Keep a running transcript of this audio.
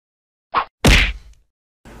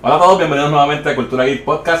Hola a todos, bienvenidos nuevamente a Cultura Geek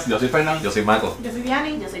Podcast. Yo soy Fernando. Yo soy Marco. Yo soy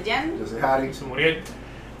Diani. Yo soy Jen. Yo soy Harry. Yo soy Muriel.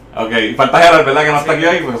 Ok, falta Gerard, ¿verdad? Que no está aquí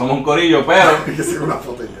hoy porque somos un corillo, pero... Que se una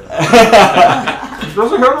foto ya. Yo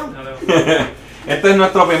soy Gerard. Este es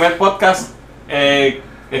nuestro primer podcast,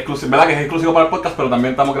 exclusivo, ¿verdad? Que es exclusivo para el podcast, pero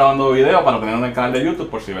también estamos grabando video para tenerlo en el canal de YouTube,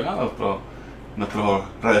 por si, ¿verdad? Nuestro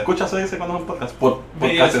radio escucha se dice cuando es un podcast.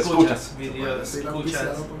 Podcast escuchas. Video escuchas.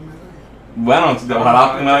 Bueno,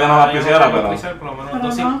 ojalá una vez nos apreciara, pero... Por lo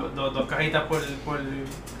menos dos cajitas por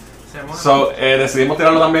semana. So, decidimos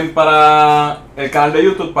tirarlo también para el canal de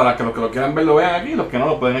YouTube para que los que lo quieran ver lo vean aquí, los que no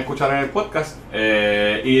lo pueden escuchar en el podcast.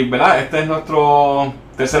 Y verdad, este es nuestro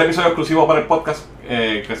tercer episodio exclusivo para el podcast,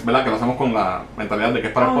 que es verdad que lo hacemos con la mentalidad de que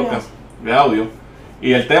es para el podcast de audio.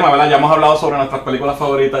 Y el tema, verdad, ya hemos hablado sobre nuestras películas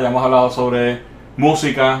favoritas, ya hemos hablado sobre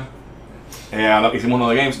música. Hicimos uno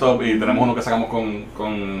de GameStop y tenemos uno que sacamos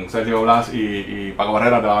con Sergio Blas y Paco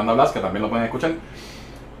Barrera de la banda Blas, que también lo pueden escuchar.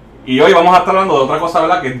 Y hoy vamos a estar hablando de otra cosa,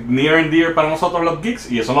 ¿verdad? Que es near and dear para nosotros los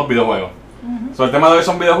geeks, y son los videojuegos. So, el tema de hoy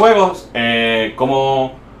son videojuegos.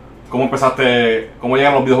 ¿Cómo empezaste, cómo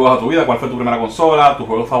llegaron los videojuegos a tu vida? ¿Cuál fue tu primera consola? ¿Tus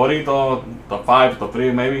juegos favoritos? ¿Top 5, top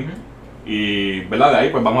 3 maybe? Y, ¿verdad? De ahí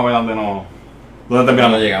pues vamos a ver dónde terminamos.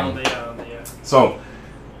 ¿Dónde llegamos? ¿Dónde llega? So,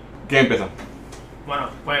 ¿quién empieza? Bueno,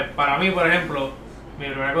 pues para mí, por ejemplo, mi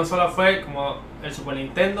primera consola fue como el Super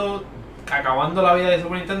Nintendo, acabando la vida de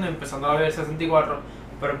Super Nintendo y empezando la vida del 64.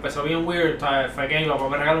 Pero empezó bien weird, ¿sabes? Fue que mi papá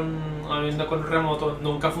me regaló un Nintendo con remoto,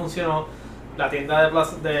 nunca funcionó. La tienda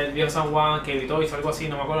del viejo San Juan, que editó hizo algo así,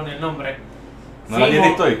 no me acuerdo ni el nombre. ¿No era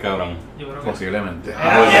Jedi Toys, cabrón? Yo creo que Posiblemente.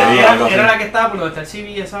 era la que estaba por donde está el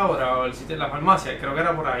CVS ahora, o el sitio de la farmacia, creo que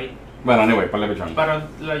era por ahí. Bueno, anyway, ponle pichón. Pero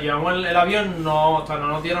lo llevamos el avión, o sea, no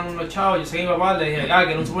nos dieron los chavos. Yo sé que mi papá le dije, que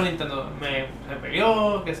era un Super Nintendo. Me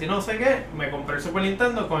peleó, que si no sé qué, me compré el Super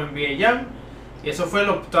Nintendo con NBA Jam. Y eso fue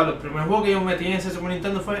los primeros juegos que yo metí en ese Super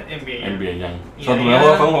Nintendo fue NBA Jam. NBA Jam. Y So, tu ahí primer juego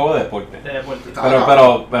era- fue un juego de deporte. De deporte.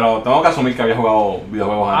 Pero tengo que asumir que había jugado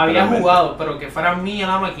videojuegos antes. Había realmente. jugado, pero que fuera mía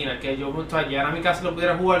la máquina, que yo o sea, llegara a mi casa y lo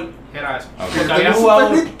pudiera jugar, era eso. Ok. Porque había jugado.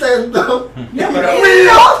 Super Nintendo. Pero no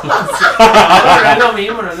es lo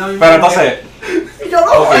mismo, no es lo mismo. Pero entonces, Yo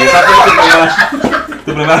no ok, esa fue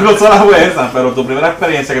tu primera consola fue esa, pero tu primera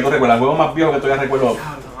experiencia que tú recuerdas, el juego más viejo que tú hayas recordado.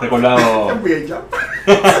 Bien ya.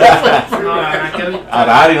 No, la verdad es que.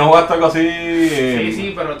 Atari, ¿no jugaste algo así?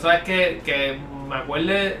 Sí, pero tú sabes que me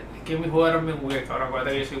acuerde que mis juegos eran bien weird, cabrón,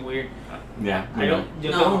 acuérdate que yo soy weird. Ya, Yo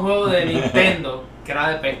tengo un juego de Nintendo que era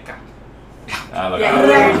de pesca. Ah, lo Ya, cabrón.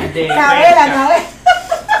 De Cabela, pesca.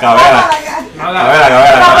 Cabera. No, Cabera.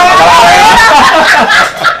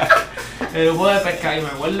 era un juego de pesca y me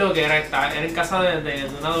acuerdo que era en casa de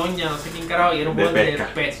una doña, no sé quién carajo, y era un De juego de pesca.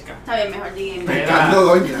 pesca. Está bien, mejor digan. Pescando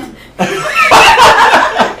doña.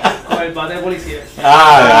 Con el bate de policía.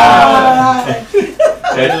 Ah, ya.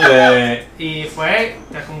 Y fue,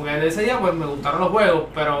 que como que desde ese día pues me gustaron los juegos,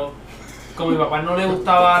 pero como a mi papá no le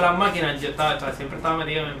gustaban las máquinas, yo siempre estaba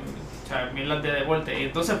metido en mierdas de deporte. Y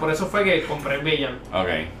entonces por eso fue que compré el Villan. Ok.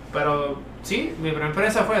 Pero sí, mi primera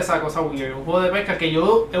experiencia fue esa cosa weird, un juego de pesca que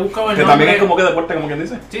yo he buscado el Que nombre. también es como que deporte, como quien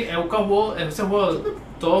dice. Sí, he buscado ese juego en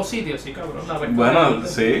todos sitios, sí cabrón. La pesca Bueno,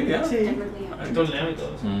 sí, ya. Sí. el torneo y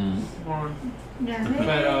todo eso. Bueno,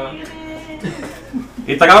 pero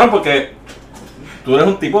Y está cabrón porque tú eres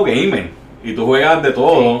un tipo gamer y tú juegas de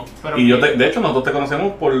todo. Sí, pero Y yo que- de hecho nosotros te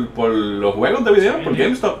conocemos por los juegos de video, por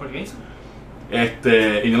GameStop. ¿Por GameStop?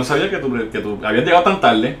 Y yo no sabía que tú habías llegado tan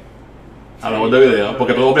tarde a los Sí, juegos de video, pero-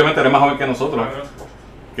 porque tú obviamente eres más joven que nosotros,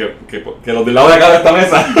 Claro. que los del lado de acá de esta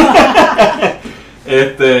mesa.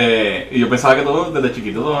 Y yo pensaba que tú desde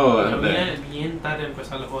chiquito Yo vine bien tarde a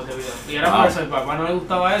empezar los juegos de video. Y era por eso, al papá no le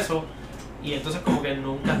gustaba eso. Y entonces como que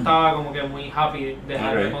nunca estaba como que muy happy de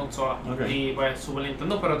dejar Ok. de consola. Ok. Y pues Super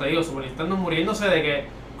Nintendo, pero te digo, Super Nintendo muriéndose de que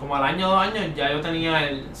como al año, 2 años, ya yo tenía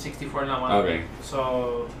el 64 en la mano. Ok.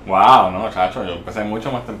 So, Wow, no, chacho, yo empecé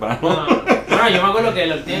mucho más temprano. bueno, yo me acuerdo que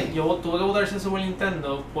yo tuve que botar ese Super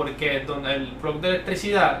Nintendo porque donde el plug de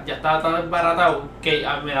electricidad ya estaba tan desbaratado que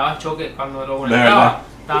me daba choque cuando lo verdad. conectaba.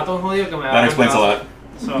 Estaba todo jodido que me daba That explains a lot.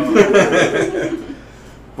 So,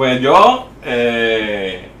 Pues yo,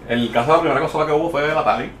 el caso de la primera consola que hubo fue el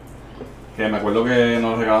Atari, que me acuerdo que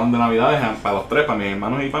nos regalaron de Navidades para los tres, para mis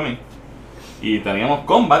hermanos y para mí. Y teníamos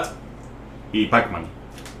Combat y Pac-Man,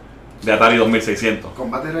 de Atari 2600.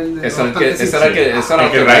 Combate era el de. Eso era el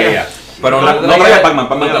que traía. Pero No traía Pac-Man,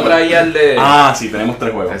 no traía el de. Ah, sí, tenemos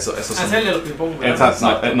tres juegos. Eso es son. el de los ping-pong. ¿verdad?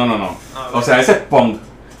 Exacto, no. Ah, O sea, ese es Pong.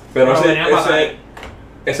 Pero Pero venía para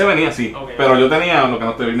ese venía así. Ok. Pero yo tenía, lo que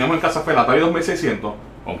nos teníamos en casa fue el Atari 2600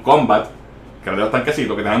 con Combat, que era de los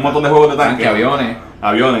tanquecitos, que tenía un montón de juegos de tanques. Tanque, aviones.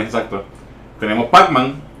 Aviones, exacto. Tenemos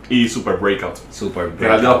Pac-Man y Super Breakout. Super Que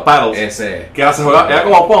era el de los paddles. Ese. Que era, se jugaba, era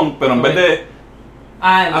como Pong, pero en vez de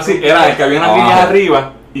así, era el que había unas líneas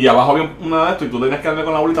arriba y abajo había una de esto y tú tenías que darle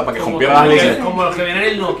con la bolita para que rompiera las líneas. Como los que vienen en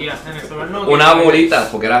el Nokia, en el Super Nokia. Una bolita,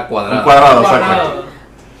 porque era cuadrada. Un cuadrado, exacto.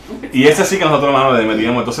 Y ese sí que nosotros, hermano, le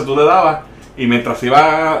metíamos. Entonces tú le dabas y mientras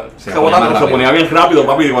iba rebotando se ponía bien rápido,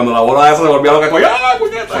 papi. Y cuando la bola de esa se volvía loca, ¡ah,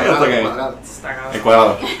 puñeta! Y hasta que el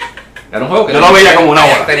cuadrado. Era un juego que yo lo veía como una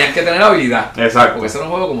bola. Tenías que tener habilidad. Exacto. Porque ese era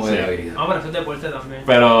un juego como de habilidad. No, pero eso es deporte también.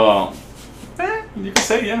 Pero, yo qué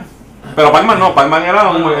sé, ya. Pero Pac-Man no, Pac-Man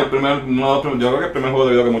era el primer, yo creo que el primer juego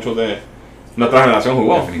de video que muchos de nuestra generación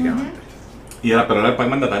jugó. Definitivamente. Y era, pero era el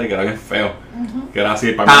Pac-Man de Atari, que era bien feo. Que era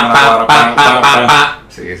así, Pa, Pac-Man pa, pa, pa, pa, pa.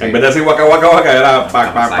 Sí, sí. En vez de decir waka waka waka, era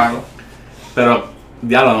pac, pac, pac. Exacto. Pero,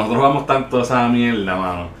 diablo, nosotros jugamos tanto esa mierda,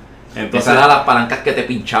 mano. Entonces, esas eran las palancas que te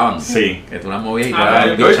pinchaban. Sí. Que tú las movías y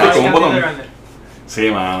el te joystick con un botón. grande. Sí,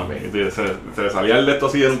 mano. Se le salía el de esto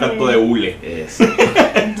así, era un canto de hule.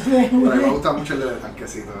 Pero me gusta mucho el del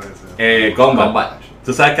tanquecito ese. Combat.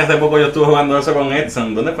 Tú sabes que hace poco yo estuve jugando eso con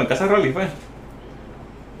Edson. ¿Dónde fue? ¿En casa de Rolly fue?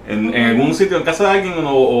 En algún sitio, en casa de alguien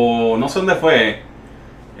o no sé dónde fue.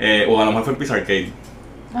 O a lo mejor fue en Pizza Arcade.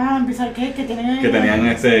 En Pizza Arcade que tenían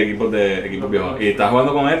equipos viejos. Y estaba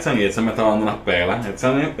jugando con Edson y Edson me estaba dando unas pelas.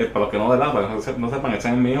 Edson, para los que no sepan,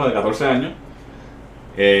 Edson es mi hijo de 14 años.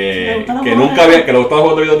 Que nunca había, que le gustaba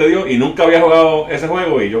jugar de videos de Dios y nunca había jugado ese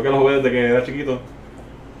juego. Y yo que lo jugué desde que era chiquito,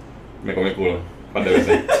 me comí el culo un par de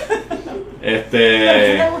veces.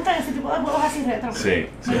 ¿Te gustan ese tipo de juegos así retro? Sí.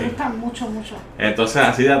 Me gustan mucho. Entonces,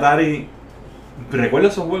 así de Atari, recuerdo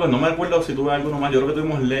esos juegos, no me acuerdo si tuve alguno más. Yo creo que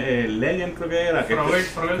tuvimos Legend, creo que era. Que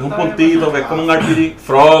es un puntito, que es como un RPG.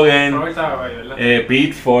 Froggen,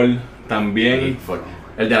 Pitfall, también.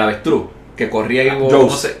 El de la avestruz, que corría y no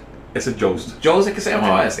sé. Ese es Joust. Joust es que se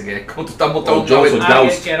llamaba ese, que es como tú estás montando un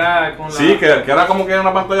Joust. Que era con la... Sí, que era como que era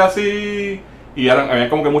una pantalla así. Y había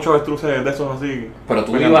como que muchos avestruces de esos así. Pero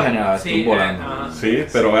tú ibas en el avestruz volando. Sí,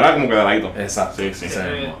 pero era como que de ladito. Exacto. Sí.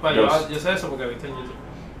 Yo sé eso porque he visto en YouTube.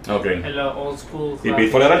 Ok. En los old school. Y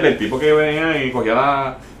Pitfall era el del tipo que venía y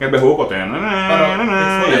cogía el bejuco. Y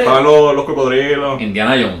Pitfall estaban los cocodrilos.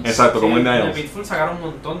 Indiana Jones. Exacto, como Indiana De Jones. Pitfall sacaron un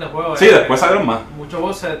montón de juegos. Sí, después salieron más. Muchos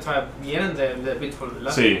juegos vienen de Pitfall,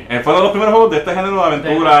 ¿verdad? Sí, fueron los primeros juegos de este género de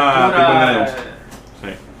aventura tipo Indiana Jones. Sí.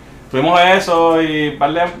 Tuvimos eso y un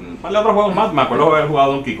par de otros juegos más. Me acuerdo haber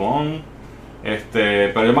jugado Donkey Kong.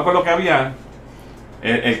 Pero yo me acuerdo que había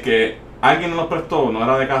el que alguien nos prestó, no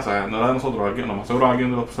era de casa, no era de nosotros, alguien, no más seguro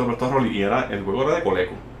alguien nos prestó a Rolly y el juego era de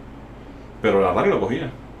Coleco. Pero el Atari lo cogía.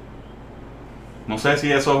 No sé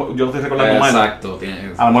si eso yo lo estoy recordando mal. Exacto.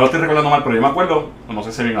 A lo mejor lo estoy recordando mal, pero yo me acuerdo, no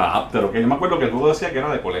sé si bien adapter o qué, yo me acuerdo que el juego decía que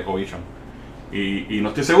era de Coleco Vision. Y no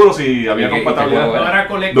estoy seguro si había compatibilidad. No era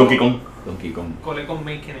Coleco. Donkey Kong. Coleco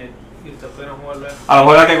Making It. Y ustedes pudieron jugarlo. A lo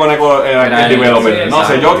mejor era que Coleco era el developer. No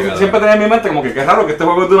sé, yo exacto, siempre tenía en mi mente como que qué raro que este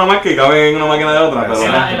juego es de una marca y cabe en una máquina de otra. Pero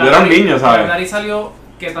yo era un niño, ¿sabes? El Atari salió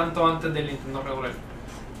 ¿qué tanto antes del Nintendo regular?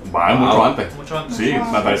 Va, mucho antes. Mucho antes. Sí, el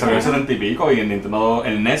Atari salió en el 70 y pico y el Nintendo,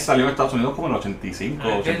 el NES salió en Estados Unidos como en el 85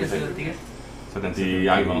 o 86. 70 y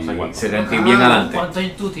algo, no sé cuánto. 70 y bien adelante. ¿Cuántos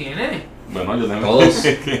años tú tienes? Bueno, yo tengo Todos.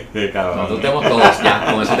 Cabrón. Nosotros tenemos todos, ya,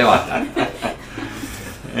 con eso te basta.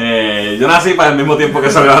 Yo nací para el mismo tiempo que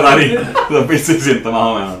salió Atari, 2600 más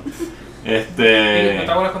o menos. ¿No te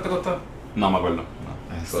acuerdas cuánto costó? No me acuerdo.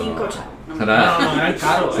 Eso 5 no. chavos. No, eran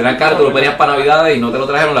caros. Serán caros, tú lo pedías para Navidades y no te lo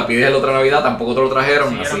trajeron, la pides en la otra Navidad, tampoco te lo trajeron,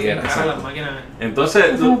 Sí, así era. caras las máquinas.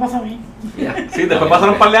 Entonces, Eso me pasa a mí. sí, después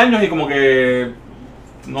pasaron un par de años y como que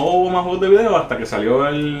no hubo más juegos de video hasta que salió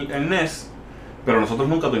el NES, pero nosotros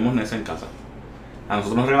nunca tuvimos NES en casa. A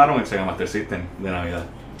nosotros nos regalaron el Sega Master System de Navidad.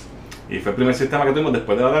 Y fue el primer sistema que tuvimos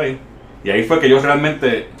después de la Atari. Y ahí fue que yo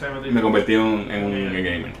realmente me convertí en un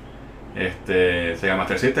gamer. Sega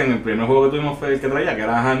Master System, el primer juego que tuvimos fue el que traía, que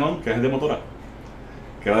era Hang-On, que es el de motora.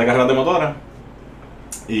 Que era de carreras de motora.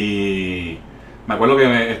 Y me acuerdo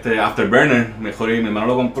que Afterburner, mi hermano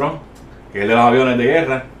lo compró, que es el de los aviones de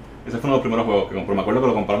guerra. Ese fue uno de los primeros juegos que compró. Me acuerdo que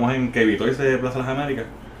lo compramos en KB Toys de Plaza de las Américas.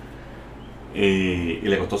 Y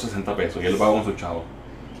le costó 60 pesos y él lo pagó con sus chavos.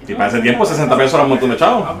 Y para ese tiempo 60 pesos era un montón de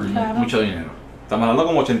chavos. Claro. Mucho dinero. Estamos hablando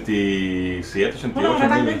como 87, 88 Bueno, ahora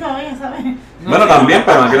también mil. todavía, ¿sabes? Bueno, también,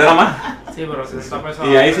 pero en aquel era más. Sí, pero 60 pesos.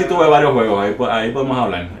 Y ahí sí tuve varios juegos, ahí podemos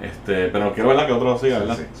hablar. Pero quiero verla que otro siga,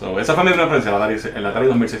 ¿verdad? Sí. So, esa fue mi primera experiencia, el Atari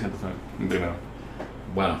 2600 fue mi primero.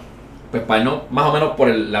 Bueno, pues para no, más o menos por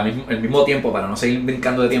el mismo tiempo, para no seguir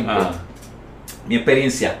brincando de tiempo, mi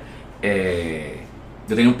experiencia,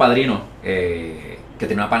 yo tenía un padrino que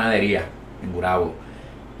tenía una panadería en Gurabo.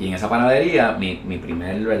 Y en esa panadería, mi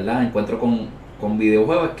primer encuentro con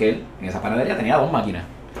videojuegos es que él en esa panadería tenía dos máquinas.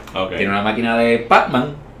 Okay. Tenía una máquina de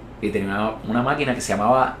Pac-Man y tenía una máquina que se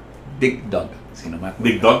llamaba Dig Dug, si no me acuerdo.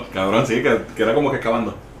 Dig Dug, cabrón, sí, que era como que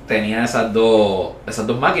excavando. Tenía esas dos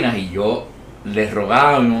máquinas y yo les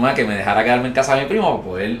rogaba a mi mamá que me dejara quedarme en casa de mi primo para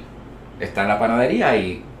poder estar en la panadería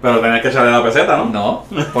y... Pero tenías que echarle la peseta, ¿no? No,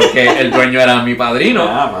 porque el dueño era mi padrino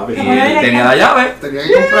papi. y él tenía la llave. Tenía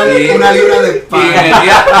que comprar una libra de pan.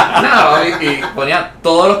 Y ponía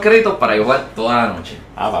todos los créditos para yo jugar toda la noche.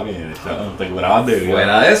 Papi, te cobrabas de vida.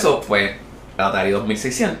 Fuera de eso, pues Atari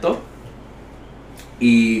 2600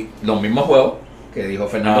 y los mismos juegos que dijo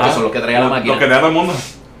Fernando, que son los que traía la máquina. Los que traía todo el mundo.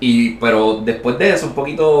 Pero después de eso, un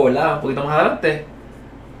poquito más adelante,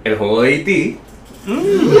 el juego de E.T.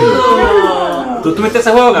 ¿Tú tuviste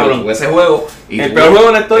ese juego, cabrón? Tuve ese juego. Y el peor juego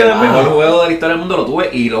de la historia del mundo. El mejor juego de la historia del mundo lo tuve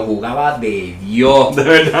y lo jugaba de Dios. De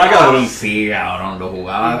verdad, cabrón. Sí, cabrón, lo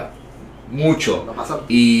jugaba mucho.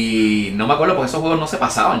 Y no me acuerdo porque esos juegos no se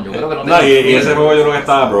pasaban. Yo creo que no. Y ese juego yo creo que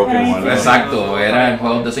estaba broken. Exacto, eran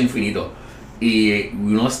juegos de esos infinitos. Y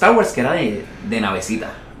uno de Star Wars que era de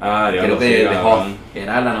navecita. Creo que de Hoth,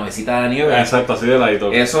 era la navecita de nieve. Exacto, así de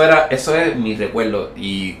ladito. Eso es mi recuerdo.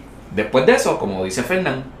 Y después de eso, como dice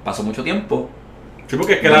Fernán, pasó mucho tiempo. Sí,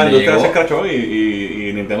 porque es que la industria se escrachó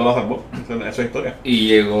y Nintendo la salvó. Esa es historia. Y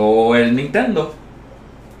llegó el Nintendo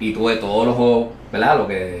y tuve todos los juegos, ¿verdad? Lo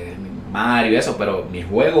que Mario y eso, pero mi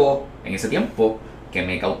juego en ese tiempo que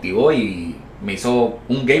me cautivó y me hizo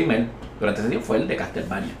un gamer durante ese tiempo fue el de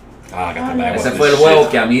Castlevania. Castlevania. Ese fue el juego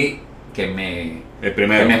que a mí, que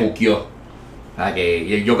me juqueó. O sea,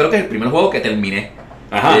 que yo creo que es el primer juego que terminé.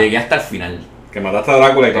 Ajá. Llegué hasta el final. Que mataste a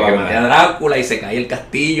Drácula y todo. Que maté a Drácula y se cae el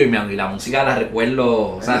castillo y la música la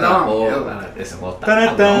recuerdo. O sea, ese juego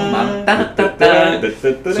está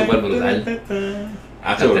súper brutal.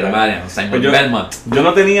 Castlevania, Simon Belmont. Yo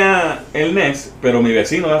no tenía el NES, pero mi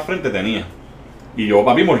vecino de al frente tenía. Y yo,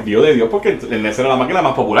 papi, mordió de Dios porque el NES era la máquina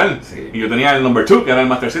más popular. Sí. Y yo tenía el Number 2, que era el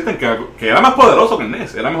Master System, que era más poderoso que el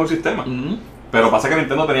NES, era el mejor sistema. Pero pasa que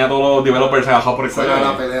Nintendo tenía todos los developers agajados por el cuello. Esa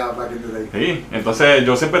era la pelea back in the day. Sí, entonces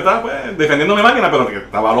yo siempre estaba pues, defendiendo mi máquina, pero que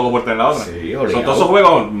estaba loco por tener la otra. Sí, son todos esos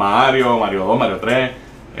juegos, Mario 2, Mario 3,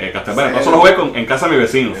 Castlevania, todos esos los jugué en casa de mi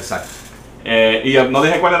vecino. Exacto. Y no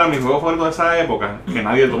dije cuál era mi juego favorito de esa época, que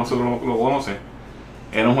nadie lo conoce.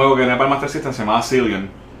 Era un juego que tenía para el Master System, se llamaba Cillian.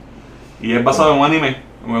 Y es basado en un anime,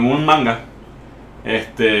 o en un manga. Es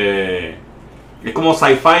como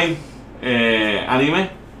sci-fi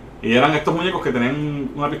anime. Y eran estos muñecos que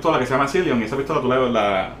tenían una pistola que se llama Cillian. Y esa pistola tú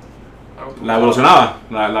la evolucionabas,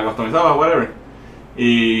 la customizabas, whatever.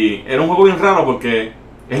 Y era un juego bien raro porque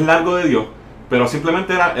es largo de Dios, pero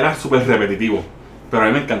simplemente era súper repetitivo. Pero a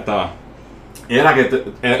mí me encantaba. Y era que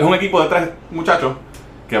es un equipo de 3 muchachos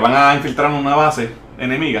que van a infiltrar una base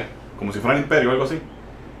enemiga, como si fuera el Imperio o algo así.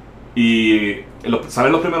 Y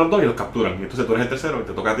salen los primeros 2 y los capturan. Y entonces tú eres el tercero y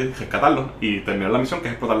te toca a ti rescatarlos y terminar la misión, que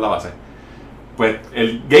es explotar la base. Pues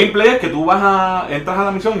el gameplay es que tú entras a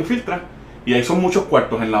la misión, infiltras, y ahí son muchos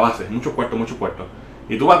cuartos en la base, muchos cuartos.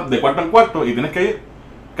 Y tú vas de cuarto en cuarto y tienes que ir.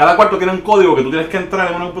 Cada cuarto tiene un código que tú tienes que entrar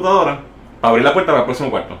en una computadora para abrir la puerta para el próximo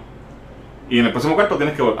cuarto. Y en el próximo cuarto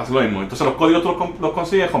tienes que hacer lo mismo. Entonces los códigos tú los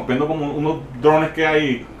consigues rompiendo como unos drones que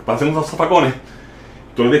hay para hacer unos zafacones.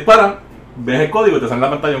 Tú los disparas, ves el código y te sale en la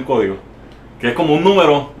pantalla un código. Que es como un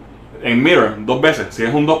número en mirror, 2 veces. Si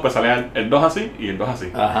es un 2, pues sale el 2 así y el 2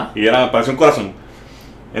 así. Ajá. Y parecía un corazón.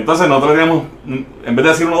 Entonces nosotros teníamos, en vez de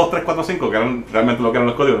decir 1, 2, 3, 4, 5, que eran realmente lo que eran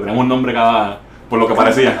los códigos, teníamos un nombre cada, por lo que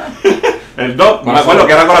parecía. El 2, no me acuerdo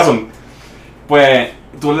que era corazón. Pues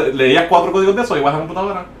tú leías 4 códigos de eso, ibas a la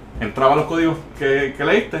computadora, entrabas los códigos que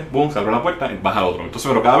leíste, boom, se abrió la puerta y vas al otro. Entonces,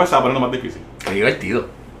 pero cada vez se va poniendo más difícil. Qué divertido.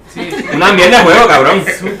 Sí. Una mierda de juego, cabrón.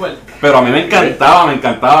 Súper. Pero a mí me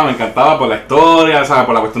encantaba por la historia, ¿sabes?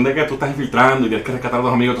 Por la cuestión de que tú estás infiltrando y tienes que rescatar a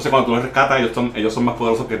tus amigos. Entonces cuando tú los rescatas, ellos son más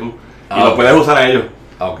poderosos que tú. Y los puedes usar a ellos.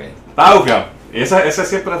 Ok. Está bufiado. Y ese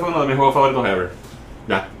siempre fue uno de mis juegos favoritos ever.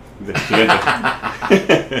 Ya, siguiente.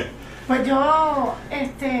 Pues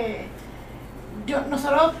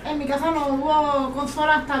nosotros en mi casa no hubo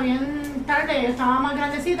consola hasta bien tarde. Yo estaba más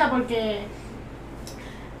grandecita porque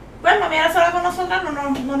pues mami era sola con nosotras,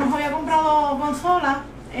 no nos había comprado consola.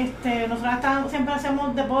 Nosotras siempre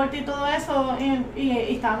hacíamos deporte y todo eso y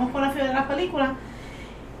estábamos con la fiebre de las películas.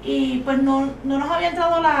 Y pues no nos había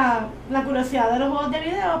entrado la curiosidad de los juegos de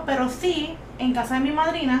video, pero sí, en casa de mi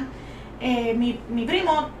madrina, mi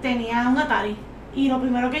primo tenía un Atari. Y lo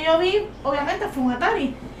primero que yo vi, obviamente, fue un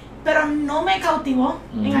Atari. Pero no me cautivó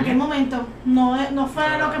en aquel momento. No fue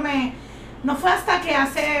lo que no fue hasta que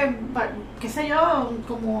hace, qué sé yo,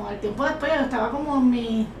 como al tiempo después, yo estaba como en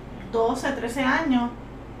mis 12, 13 años,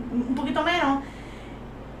 un poquito menos,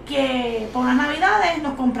 que por unas navidades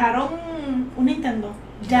nos compraron un Nintendo.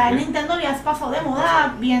 Ya el Nintendo ya se pasó de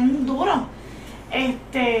moda bien duro.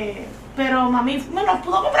 Pero mami nos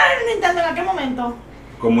pudo comprar el Nintendo en aquel momento.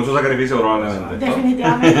 Con mucho sacrificio probablemente.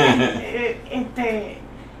 Definitivamente.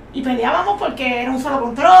 Y peleábamos porque era un solo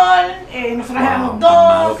control, nosotros éramos dos.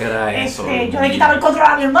 Malo que era eso, yo le quitaba el control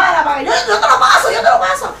a mi hermana para que yo te lo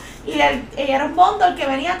paso. Y ella era un bundle que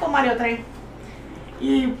venía con Mario 3.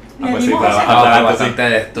 Y le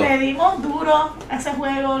dimos duro a ese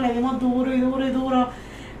juego, le dimos duro.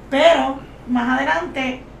 Pero más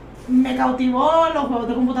adelante me cautivó los juegos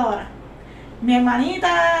de computadora. Mi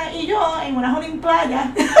hermanita y yo en unas Olimplayas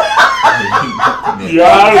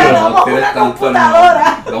instalamos una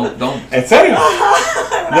computadora. ¿En serio?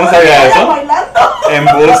 Yo no sabía eso. Bailando.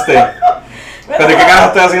 Embuste. ¿Pero qué carajo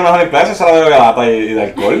estoy haciendo en las Olimpiadas? Eso era de gata y de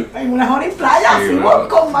alcohol. En unas Olimplayas, fuimos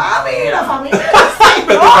con mami, la familia.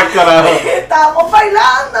 Estábamos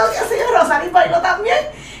bailando, que así, Rosario bailó también.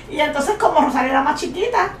 Y entonces, como Rosario era más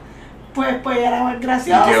chiquita, pues era más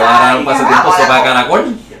graciosa. ¿Y qué va a dar un pasatiempo sopa de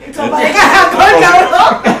caracol? Sopa de caracol,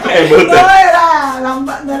 cabrón. No era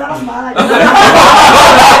lambada.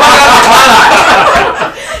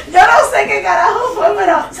 Yo no sé qué carajo fue,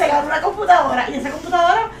 pero se ganó una computadora. Y esa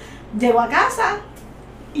computadora llegó a casa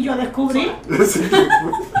y yo descubrí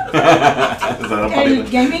el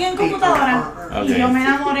gaming en computadora. Y yo me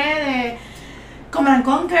enamoré de Command &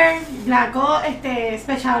 Conquer, Black Ops,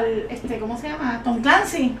 Special, ¿cómo se llama? Tom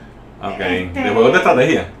Clancy. ¿De juegos de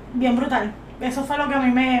estrategia? Bien brutal. Eso fue lo que a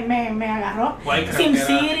mí me agarró.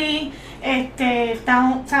 SimCity,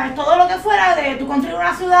 ¿sabes? Todo lo que fuera de tú construir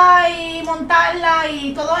una ciudad y montarla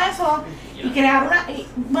y todo eso. Y crear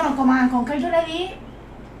bueno, Command & Conquer yo le di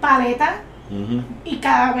paleta. Y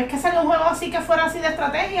cada vez que salió un juego así que fuera así de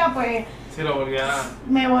estrategia, pues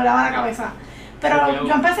me volaba la cabeza. Pero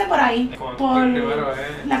yo empecé por ahí, por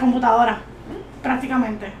la computadora,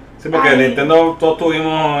 prácticamente. Sí, porque el Nintendo todos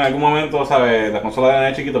tuvimos en algún momento, ¿sabes? La consola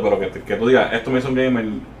de chiquito, pero que tú digas, esto me hizo un gamer,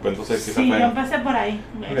 pues entonces quizás sí, yo empecé por ahí.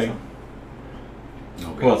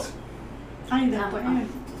 Okay. Ay, después,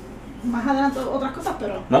 más adelante otras cosas,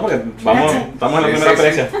 pero... No, porque estamos en la primera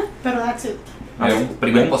experiencia. Pero that's it. Un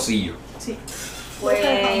primer pocillo. Sí.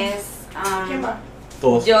 Pues... ¿Quién va?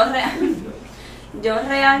 Todos. Yo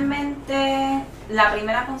realmente, la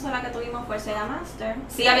primera consola que tuvimos fue el Sega Master.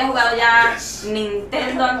 Sí había jugado ya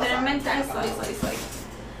Nintendo anteriormente. Sorry.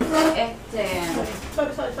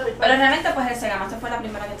 Pero realmente pues el Sega Master fue la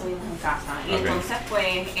primera que tuvimos en casa. Y entonces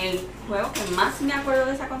pues el juego que más me acuerdo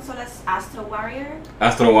de esa consola es Astro Warrior.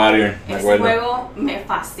 Me acuerdo. Ese juego me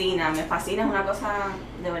fascina, es una cosa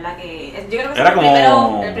de verdad que... Yo creo que era es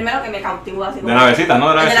como el primero que me cautivó así como... De navecita, ¿no?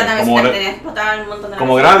 De la navecita, tenía que explotar un montón de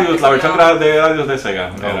como Gradius, la versión de Gradius de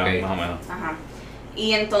Sega, era más o menos. Ajá.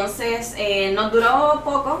 Y entonces nos duró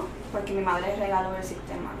poco porque mi madre regaló el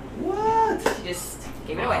sistema. What? Just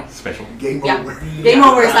give it away. Special. Game over. Game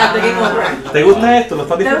over, exacto, game over. ¿Te gusta esto? ¿Lo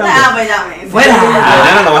estás disfrutando? Pues ya me. ¡Fuera!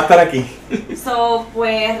 Mañana no va a estar aquí. So,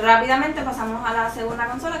 pues rápidamente pasamos a la segunda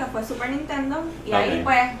consola que fue Super Nintendo. Y ahí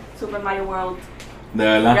pues Super Mario World. De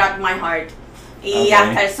verdad. Rock My Heart. Y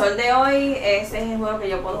hasta el sol de hoy, ese es el juego que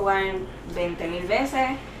yo puedo jugar 20,000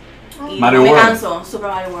 veces. Y Mario no me World. canso.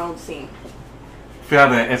 Super Mario World, sí.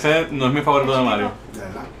 Fíjate, ese no es mi favorito de Mario. De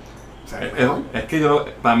verdad. Es que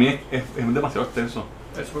para mí es demasiado extenso.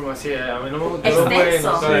 Eso sí, a mí no me gusta.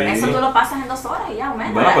 Extenso. Sí. Eso tú lo pasas en 2 horas y ya,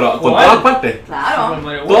 menos. Bueno, pero con todas las partes. Claro.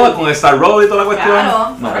 Todo con Star Road y toda la cuestión. Claro,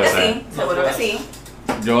 No seguro puede que ser. sí, seguro que sí.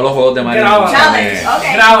 Yo los juegos de Mario. Grábala. Challenge, ok.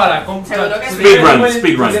 Grábala. Seguro que sí.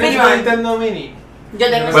 Speedrun. ¿Tienes una Nintendo Mini? Yo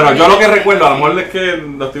tengo Bueno, yo lo que recuerdo, a lo mejor es que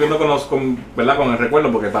lo estoy viendo ¿verdad? Con el recuerdo,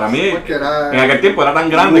 porque para mí Porque era... en aquel tiempo era tan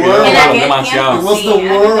grande que Wow. yo En jugaba aquel demasiado. tiempo, sí, It was the en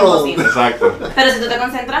aquel tiempo world. sí. Exacto. Pero si tú te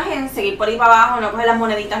concentras en seguir por ahí para abajo, no coger las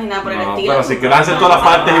moneditas ni nada por el No, estilo. pero si quieres hacer todas las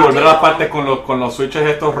partes y volver a las partes con los switches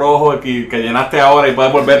estos rojos que llenaste ahora y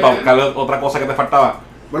puedes volver para buscar otra cosa que te faltaba.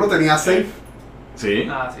 Bueno, tenía save. Sí.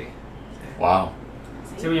 Sí. Wow.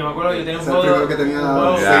 Sí, yo me acuerdo que yo tenía un Ese es el juego primero que tenía un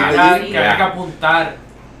juego save que había que apuntar.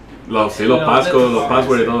 Los Los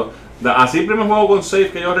passwords y todo. Así el primer juego con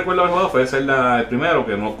save que yo recuerdo haber jugado fue Zelda el primero,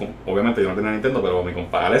 que no, obviamente yo no tenía Nintendo, pero mi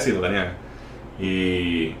compadre Alessi lo tenía.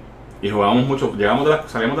 Y jugábamos mucho,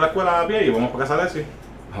 salíamos de la escuela a pie y íbamos para casa de Alessi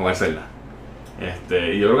a jugar Zelda.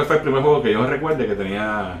 Y yo creo que fue el primer juego que yo recuerde que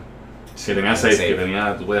tenía save,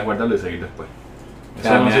 que tú podías guardarlo y seguir después. O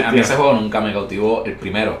sea, a mí ese juego nunca me cautivó el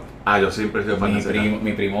primero. Yo siempre he sido fan de Zelda.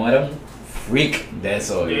 Mi primo era un freak de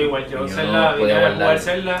eso. Yo igual, yo no Zelda, podía jugar guardar.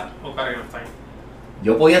 Zelda o Ocarina of Time.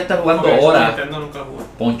 Yo podía estar jugando Porque horas, Nintendo nunca lo jugué.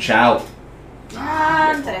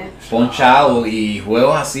 Punch Out y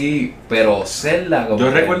juegos así, pero Zelda como Yo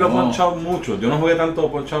que recuerdo no. Punch Out mucho. Yo no jugué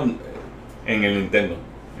tanto Punch Out en el Nintendo.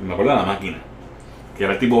 Me acuerdo de la máquina. que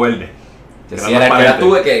era el tipo verde. Sí, era el que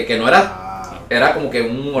tuve que no era como que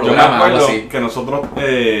un holograma. Yo me acuerdo algo así. que nosotros,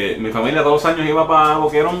 mi familia todos los años iba para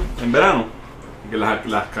Boquerón en verano. Que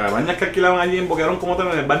las cabañas que alquilaban allí en Boquerón como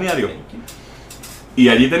en el balneario. Y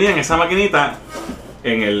allí tenían esa maquinita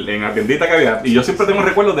en la tiendita que había. Y yo siempre tengo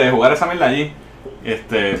recuerdos de jugar esa mierda allí.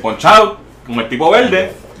 Punch-Out, con el tipo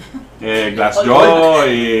verde. Glassjaw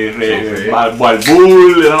y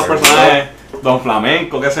Balbul, eran los personajes. Don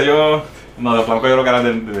Flamenco, qué sé yo. No, Don Flamenco yo creo que era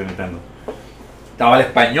de Nintendo. Estaba el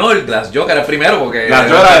español, Glassjaw, que era el primero porque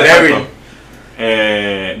Glassjaw era el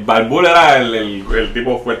débil. Balbul era el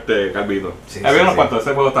tipo fuerte, calvito. Sí, había unos sí. cuantos,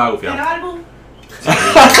 ese juego estaba gufiado. Era álbum.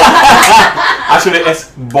 Actually,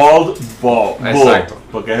 es Bald Bull. Exacto.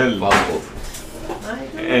 Porque es el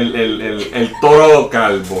Ay, el toro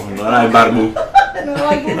calvo, no era el barbú. no era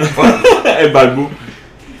álbum. El barbú.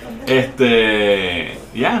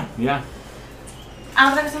 Ya.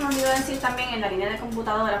 Otra que se me olvidó decir también en la línea de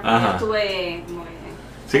computadoras, porque Ajá. yo estuve como que...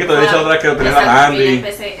 Sí, que te he dicho otra vez que tenías la Exacto, Candy. yo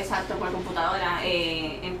empecé, exacto, por computadora.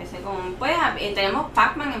 Empecé con, pues, tenemos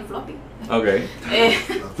Pac-Man en floppy. Ok. Eh,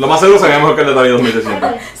 Lo más seguro sería mejor que el de Atari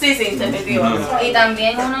 2600. sí, definitivo. Ajá. Y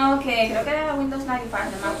también uno que creo que era Windows 95,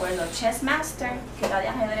 no me acuerdo, Chess Master, que era de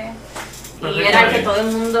ajedrez. Y era el que todo el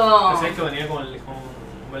mundo... Ese es el que venía con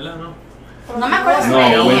 ¿verdad? ¿No? No me acuerdo si No,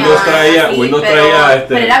 venía, Windows traía- sí, Windows pero, traía,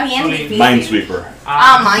 pero era bien difícil. Minesweeper.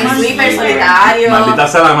 Minesweeper solitario. Maldita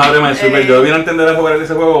sea la madre de Minesweeper. Yo vine a entender a jugar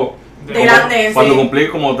ese juego De como- grande, cuando sí. cumplí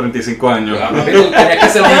como 35 años. Tú tenías que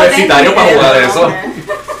ser universitario para jugar eso.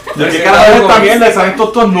 Yo, ¿qué carajo es esta mierda? Y salen todos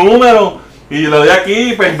estos números. Y lo doy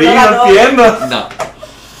aquí, perdí, no entiendo. No.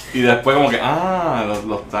 Y después como que,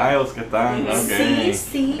 los tiles que están, ok.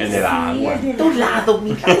 Sí, El del agua. el de tu lado,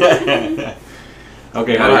 mi Ok,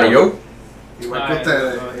 Mario. Igual que Ay,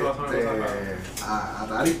 ustedes, esto va a sonar a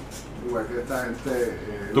Atari, igual que esta gente.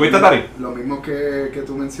 ¿Tuviste Atari? Lo mismo que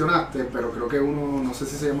tú mencionaste, pero creo que uno, no sé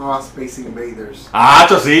si se llamaba Space Invaders.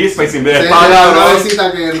 Sí, Space Invaders. Esa era la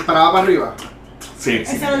cabecita que disparaba para arriba. Sí.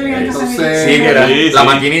 Ese lo tenían que Entonces- Sí, que era Sí, la sí.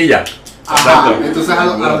 maquinilla. Ajá, Exacto. entonces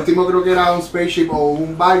al último creo que era un spaceship o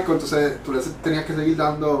un barco, entonces tú le tenías que seguir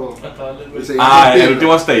dando. y seguir El rompiendo.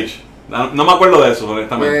 último stage. No me acuerdo de eso,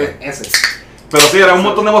 honestamente. Pues ese. Pero sí, era un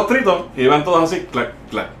montón de monstruitos y iban todos así, clac,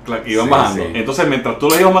 clac, clac, y iban Sí, bajando. sí. Entonces, mientras tú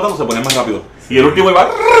los ibas matando, se ponían más rápido. Y el último iba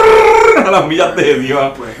a las millas de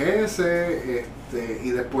Dios. Pues ese, y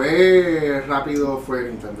después rápido fue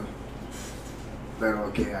Nintendo.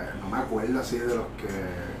 Pero que no me acuerdo así de los que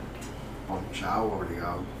ponchado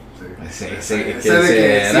obligado. Sí. Ese de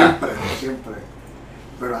que era. siempre.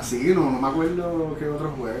 Pero así no me acuerdo qué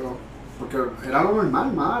otros juegos. Porque era lo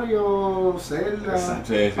normal, Mario, Zelda.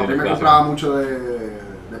 Sí, A mí me compraba mucho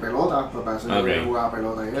de pelota, pero para eso yo Ok. jugaba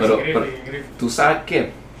pelota y eso. Pero tú sabes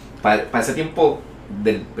que para ese tiempo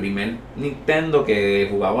del primer Nintendo que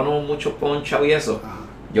jugábamos mucho Punch-Out y eso, Ajá.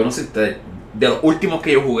 yo no sé, de los últimos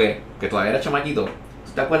que yo jugué, que todavía era chamaquito,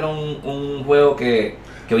 ¿tú te acuerdas un juego que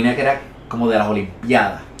venía que era como de las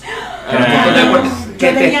Olimpiadas? Que era un montón de juegos sí. que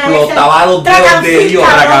Yo te tenía explotaba los dedos de Dios.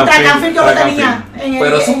 Tracanfil yo lo Tracanfil. tenía.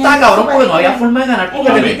 Pero eso está cabrón porque no había forma de ganar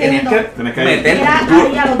porque en el tenías que Tienes que meter. Era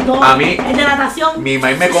había los dos. A mí- El de natación. Mi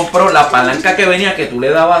mamá me compró la palanca que venía que tú le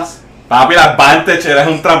dabas. Papi, la Vantage eres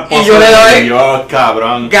un tramposo. Y yo le doy- Dios,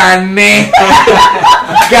 cabrón. Gané.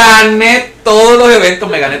 Gané todos los eventos,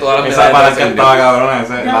 me gané todas las Esa medallas. palanca estaba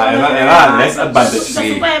cabrona. Era Less Advantage.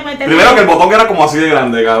 Sí. Primero que el botón era como así de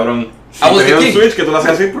grande, cabrón. Ah, Y ¿vos tenía un sí? switch que tú lo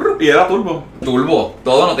hacías así y era turbo. Turbo,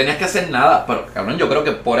 todo, no tenías que hacer nada. Pero cabrón, yo creo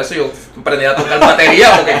que por eso yo aprendí a tocar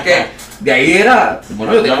batería, porque es que de ahí era.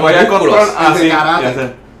 Bueno, yo tenía Yo voy a músculos. control El de así. karate. y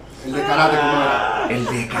hacer. El de karate, ¿cómo era? El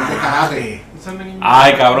de karate. karate.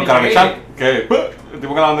 Ay, cabrón, Karate-chan. ¿Qué? ¿El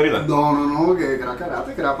tipo con la banderita? No, que era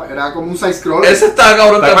karate, que era como un side scroller. Ese estaba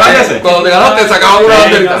cabrón ¿Te acuerdas de también. ese? Cuando te ganaste, te sacaban una Sí,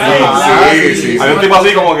 banderita. sí. Había un tipo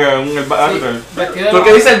así como que un ¿Tú el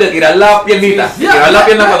que dices el de tirar la piernita? Sí. Tirar la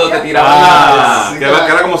pierna cuando te tiraban la. Sí, que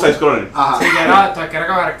era como side scroller. Ajá. Sí, que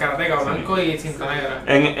era karateca, blanco y cinta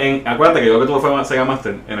negra. Acuérdate que yo que tuve fue Sega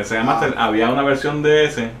Master. En el Sega Master había una versión de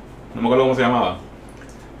ese, no me acuerdo cómo se llamaba.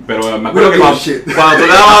 Pero me acuerdo que Real cuando, shit. cuando tú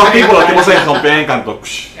le dabas a un tipo, los tipos se rompían en canto.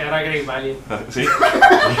 Era Great Valley. Sí.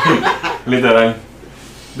 Literal.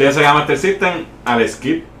 De Sega Master System al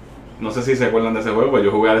Skip. No sé si se acuerdan de ese juego, pues yo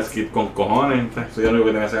jugué al Skip con cojones. Soy el único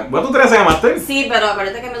que tenía Sega. ¿Bueno, tú tenías Sega Master? Sí, pero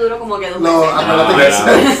acuérdate que me duró como que 2 No, meses. acuérdate Ah,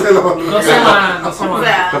 que se lo. 2 semanas, 2 O semanas.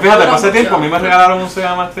 sea, Pero fíjate, duró pasé tiempo, a mucho. mí me regalaron un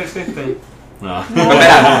Sega Master System. No. Pues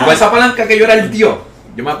mira, con esa palanca que yo era el dios,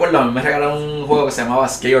 yo me acuerdo, a mí me regalaron un juego que se llamaba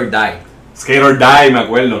Skate or Die. Skate or Die, me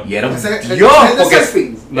acuerdo. Y era un Ese- dios, el de porque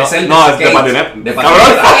surfing. No, es el no, es de skate, patinete. de Cabrón.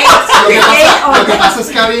 patinete. Lo que pasa es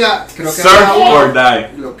que había, creo que Surf había or uno,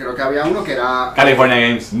 Die. creo que había uno que era California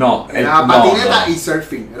Games. No, era no, patineta no. y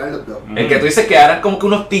surfing, eran los dos. El que tú dices que eran como que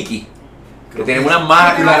unos tiki. Creo tienen que- unas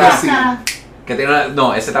máscaras. creo que sí. Que tiene una,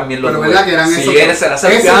 no, ese también lo Pero tuve. verdad que eran sí, esos. él se la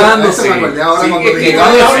Ese surfeándose. me acordé ahora cuando que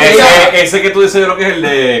dijiste. Ese que tú dices, yo creo que es el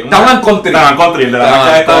de. ¿cómo se Taman llama? Country. Taman Country, el de la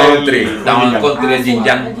marca esta del- Country. Taman Country, el Jin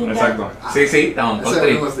Yang. Exacto. Sí, sí, Taman Ese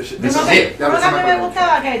Country. was the shit. Eso Uno sí. que, Ya uno que a mí se me me acordó.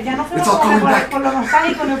 gustaba, que ya no fuimos It's all como coming back. por lo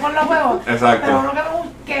nostálgico ni por los juegos, Exacto. pero uno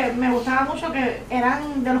que me gustaba mucho, que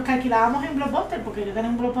eran de los que alquilábamos en Blockbuster, porque yo tenía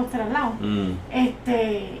un Blockbuster al lado.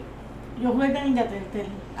 Yo jugué el de Ninja Turtle.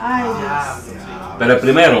 Ay, Dios. Pero el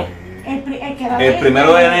primero. El que era El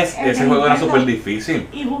primero de NES, el de ese juego era Nintendo. súper difícil.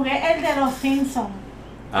 Y jugué el de los Simpsons.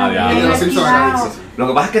 Ah, ya. Y de los Simpsons era difícil. Lo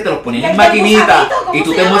que pasa es que te los Y ponían el en del maquinita gusanito, ¿cómo y tú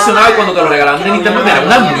se te llamaba? emocionabas cuando te lo regalaban de Que Nintendo. no Eran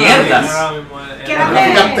unas era mierdas. Que era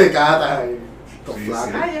Gráficas de... tecatas ahí, con Sí,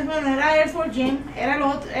 placas. Ay, Dios mío, no era Air Force Gym,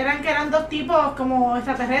 eran dos tipos como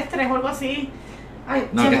extraterrestres o algo así. Ay,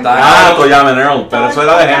 No, se que me estaba- olvidó. Ah, Toyama Earl, pero eso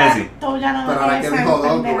era de Genesis. Todo ya no Pero ahora que esa dijo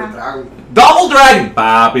Don, pendeja. Double Dragon. Double Dragon.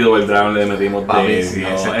 Papi, Double Dragon le metimos Papi, de sí, no,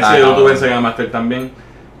 ese ese está yo lo tuve en cabrón. Sega Master también.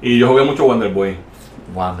 Y yo jugué mucho Wonder Boy.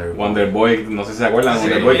 Wonder Boy, no sé si se acuerdan, Sí,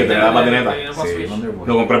 Wonder Boy que tenía la patineta. Sí, Wonder Boy.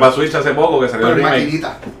 Lo compré para Switch hace poco, que salió Pero el en remake.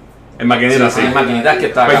 maquinita. En maquinita, sí. Sí, en maquinitas que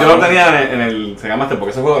estaba. Pues yo lo cabrón. tenía en el Sega Master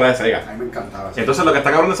porque ese juego era de Sega. A mí me encantaba. eso. Entonces lo que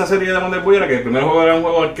está cabrón de esa serie de Wonder Boy era que el primer juego era un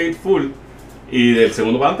juego arcade full y del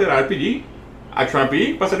segundo para adelante era RPG. Action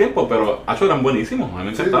RPG para ese tiempo, pero eran buenísimos. A mí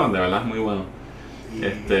me Sí. encantaban, de verdad, muy buenos. Y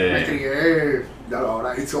Este- me crié, ya lo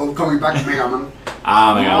ahora, It's All Coming Back, Mega Man.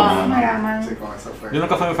 Ah, Mega No, Man. Mega Man. Sí, con eso fue. Yo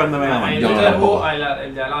nunca fui muy fan de Mega Man. Ahí Yo no no te tampoco. jugó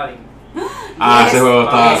el de Aladdin. Ah, ese juego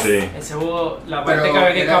estaba Yes. así. Ese juego, la Pero parte que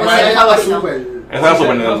había que era escapar. el la favorito. Super. Ese era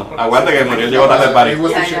Super Nintendo. Aguanta que Muriel llegó tarde al party. It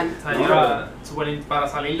was the Ya, shit. ya. Salir para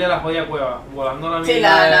salir de la jodida cueva, volando la Sí,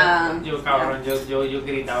 mierda. la- Yo, cabrón, yo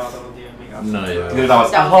gritaba todos los días en mi casa. No, yo. Y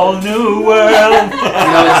gritabas, Ya. "A whole new world".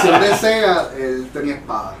 Y la versión de Sega, él tenía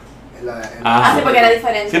espada. Ah, sí, porque era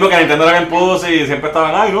diferente. Sí, porque Nintendo era bien pussy y siempre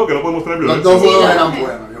estaban, ay, no, que no podemos tener Los violencia. dos Sí, juegos no. eran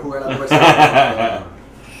buenos. Yo jugué las versiones.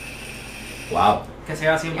 Wow. Que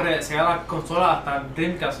Sega siempre, Sega las consolas hasta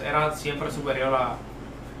Dreamcast era siempre superior a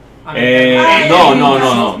Ay,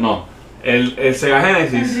 No. El Sega El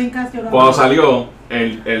Genesis, Dreamcast yo lo cuando jugaba. salió,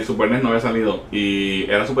 el Super NES no había salido y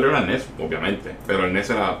era superior al NES, obviamente, pero el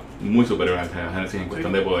NES era muy superior al Sega Genesis en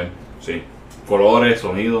cuestión de poder. Sí. Colores,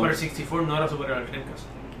 sonido. Pero el 64 no era superior al Dreamcast.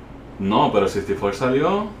 No, pero el 64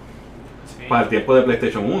 salió Sí. para el tiempo de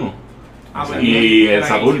PlayStation 1. Ah, pues Y era el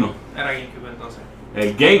Saturno. Era GameCube entonces.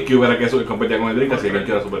 El GameCube era que competía con el Dreamcast y el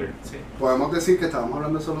GameCube era superior. Sí. Podemos decir que estábamos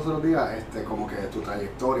hablando de eso los otros días, como que tu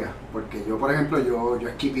trayectoria. Porque yo, por ejemplo, yo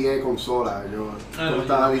esquipié consolas. Yo como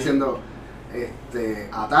estaba diciendo,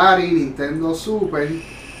 Atari, Nintendo Super.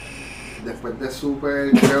 Después de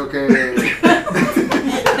Super, creo que.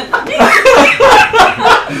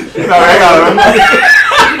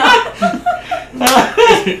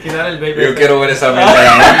 Quitar el baby. Yo quiero ver esa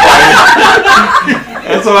mierda.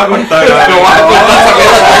 Eso va a contar. Lo vas a cortar esa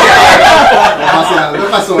mierda. ¿Qué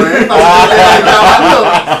pasó? Pasó que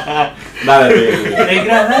grabando. Dale, tío. El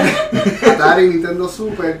gran- Atari, Nintendo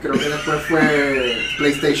Super, creo que después fue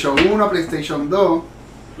PlayStation 1, PlayStation 2.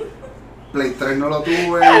 Play 3 no lo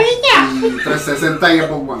tuve. Y 360 y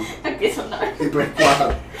Xbox One. Empiezo a hablar. Y Play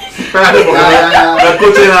 4. Espérate, porque Ya. no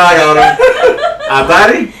escuché nada, cabrón.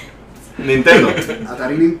 Atari, Nintendo.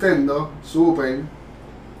 Atari, Nintendo, Super.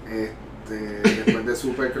 Después de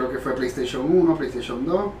Super creo que fue PlayStation 1, PlayStation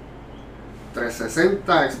 2,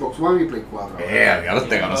 360, Xbox One y Play 4. Claro,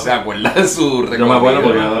 usted no se acuerda de su Yo me acuerdo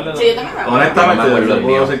porque Sí, yo también me acuerdo. honestamente No me acuerdo yo el puedo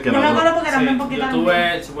mío. decir que Yo me no. acuerdo porque eran Sí, bien poquitas. yo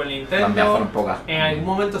tuve Super También Nintendo. fueron pocas. En algún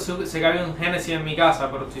momento sé que había un Genesis en mi casa,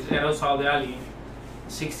 pero era usado de alguien.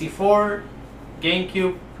 64,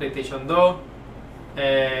 GameCube, PlayStation 2,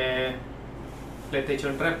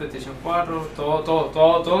 PlayStation 3, PlayStation 4,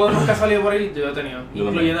 todo lo demás que ha salido por ahí yo he tenido, Yo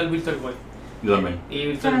incluyendo el Virtual Boy. Yo también. Y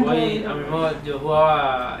Virtual Boy, a mí yo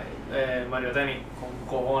jugaba Mario Tennis con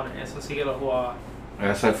cojones, eso sí que lo jugaba.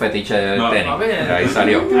 Ese es el fetiche del No, tenis. papi, De ahí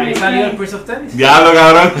salió. Ahí salió el Prince of Tennis. Diablo,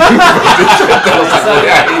 cabrón. Lo sacó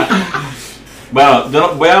de ahí. Bueno, yo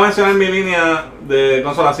no- voy a mencionar mi línea de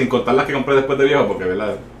consolas sin contar las que compré después de viejo, porque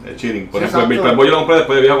verdad, es cheating. Por Sí, ejemplo, el exacto. Virtual Boy yo lo compré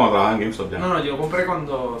después de viejo cuando trabajaba en GameStop ya. No, yo compré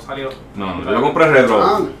cuando salió. No, yo lo compré retro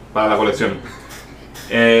Ah. para la colección.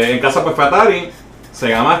 En casa pues fue Atari,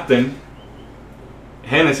 Sega Master,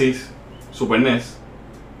 Genesis, Super NES.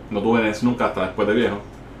 No tuve NES nunca hasta después de viejo.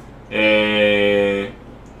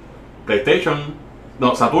 PlayStation,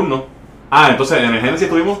 no, Saturno. Ah, entonces en el Genesis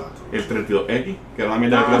tuvimos el 32X, que era una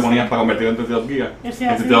mierda que le ponías para convertirlo en 32 gigas, Ese en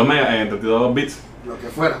así. 32 bits, Lo que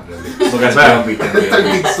fuera. lo que sea.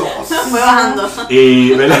 Fue bajando.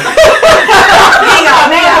 Y, ¿verdad?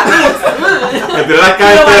 Mega. Me tiré las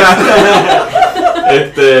carteras.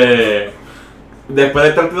 Después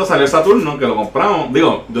del 32 salió el Saturno, que lo compramos.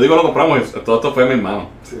 Yo digo lo compramos, todo esto fue de mi hermano.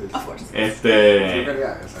 Sí. Of course. Yo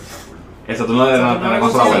quería esa, El Saturno de la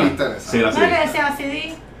consola sí me buena. interesa. Sí, la No, sí. que decía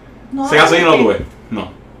CD. No, Sega CD no lo tuve.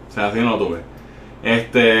 No, Sega CD no lo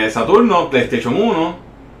tuve. Saturno, PlayStation 1,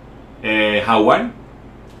 Jaguar.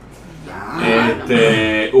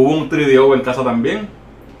 Hubo un 3DO en casa también.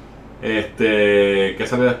 ¿Qué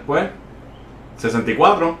salió después?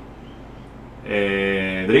 64.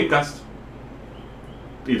 Dreamcast.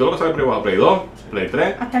 Y todo lo que sale privado. Play 2, Play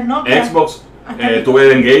 3, hasta el Nokia. Xbox. Hasta el- Tuve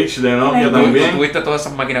el Engage de Nokia El Tú también. tuviste todas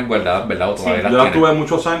esas máquinas guardadas, ¿verdad? O todavía Sí. las Yo las tienes. tuve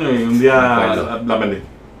muchos años y un día Me acuerdo. las vendí.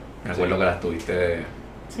 Me acuerdo que las tuviste.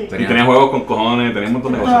 Sí. Y tenía juegos con cojones, tenía un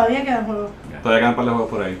montón de cosas. Todavía quedan juegos. Todavía quedan un par de juegos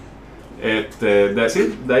por ahí.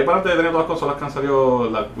 De ahí para adelante he tenido todas las consolas que han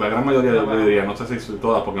salido, la gran mayoría yo diría, no sé si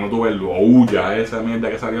todas, porque no tuve el Ouya, esa mierda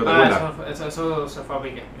que salió, ¿te acuerdas? Eso se fue a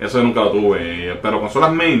pique. Eso nunca lo tuve, pero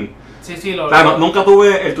consolas main, Sí, lo o sea, nunca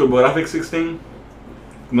tuve el TurboGrafx 16,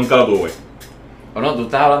 nunca lo tuve. O no, tú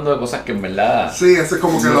estás hablando de cosas que en verdad. Sí, eso es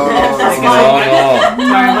como que No, no.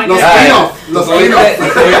 los Ya, spin-off, los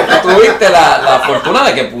tuviste la fortuna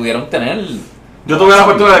de que pudieron tener. Yo tuve la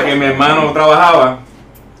fortuna de que mi hermano trabajaba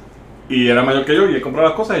y era mayor que yo y él compraba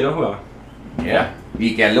las cosas y yo las jugaba. Yeah.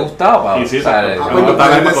 Y que a él le gustaba. Y sí, o sea, exacto. Ah, Me pues no gusta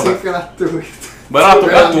puedes ver decir cosas. que las tuviste. Bueno,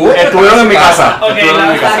 estuvieron en mi casa. Ok, Estuvieron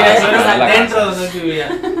en mi casa. eso en la era dentro casa. de donde él vivía.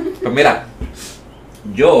 Pues mira,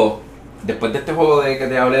 yo, después de este juego de que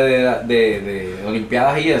te hablé de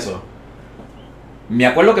Olimpiadas y eso, me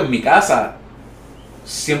acuerdo que en mi casa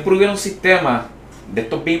siempre hubiera un sistema de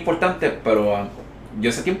estos bien importantes, pero yo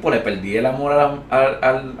ese tiempo le perdí el amor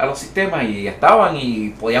a los sistemas y estaban y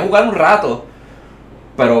podía jugar un rato.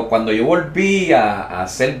 Pero cuando yo volví a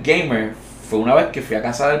ser gamer, fue una vez que fui a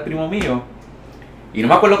casa del primo mío. Y no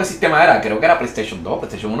me acuerdo qué sistema era, creo que era PlayStation 2,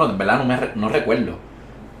 PlayStation 1, en verdad no recuerdo.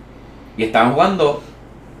 Y estaban jugando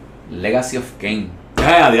Legacy of Kain.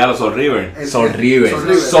 Diablo, Soul River. Soul River.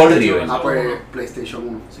 Soul River. River. Ah, pues PlayStation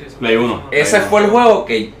 1. Sí, eso Play 1. Ese fue el juego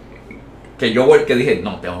que yo que dije,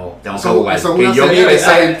 no, tengo que jugar. Eso es Que una yo serie vi que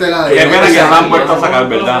esa- esa gente la Qué pena que de no han vuelto a sacar,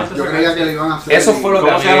 ¿verdad? Yo creía que le iban a hacer. Eso fue lo que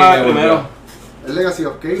 ¿Cómo a se mí llama me el primero? volvió. El Legacy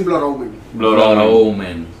of Kain, Blood Omen. Blood Blood Omen.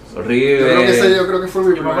 Omen. Soul River. Yo creo que fue mi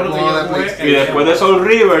Yo me primer acuerdo que juego yo de jugué PlayStation. Y después de Soul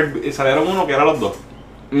River salieron uno que eran los dos.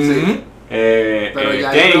 Ujú. Pero ya yo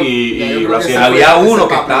Kane creo- ya yo y creo que Brasil. ese Había fue- uno ese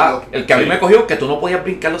que papi, estaba, ¿no? el que a mí Sí. me cogió, que tú no podías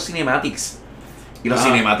brincar los cinematics. Y los Ah.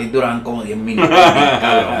 cinematics duraban como 10 minutos. bien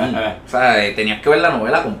cabrón. O sea, tenías que ver la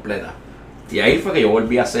novela completa. Y ahí fue que yo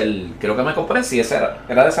volví a hacer, creo que me compré, si esa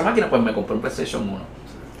era de esa máquina, pues me compré un PlayStation 1.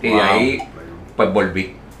 Y de Wow. ahí, pues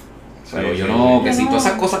volví. Pero Sí, yo sí, no, sí. que si todas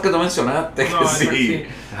esas cosas que tú mencionaste, No, que eso sí. sí.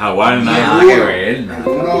 Jaguar, No, nada. nada que ver, nada. El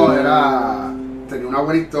 1 tenía una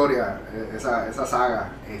buena historia, esa saga,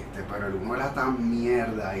 pero el 1 era tan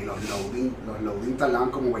mierda y los loading tardaban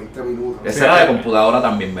como 20 minutos. Esa era de computadora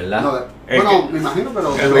también, ¿verdad? No, Es bueno, que- me imagino,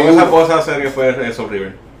 pero El juego que sacó esa serie fue Soul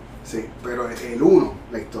River. sí, pero el 1,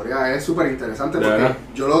 la historia es súper interesante ¿De porque verdad?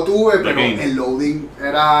 yo lo tuve, pero Kane. el loading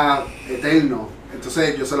era eterno.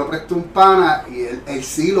 Entonces yo se lo presté a un pana y él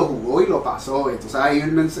sí lo jugó y lo pasó. Entonces ahí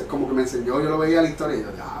él como que me enseñó, yo lo veía la historia y yo,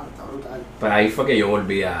 ya, está brutal. Pero ahí fue que yo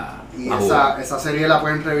volví a Y jugar. esa serie la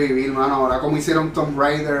pueden revivir, mano. Ahora como hicieron Tomb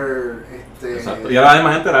Raider, Exacto. Y ahora la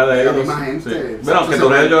misma gente era de la ellos. misma gente. Sí. Exacto, Bueno, aunque se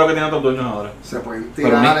Tomb Raider puede- yo creo que tiene otros dueños ahora. se pueden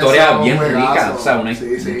tirar Pero una historia esos bien rica, juegazos. o sea, una Sí,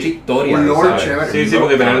 mucha sí. historia. Un lore ¿sabes? chévere. Sí, sí,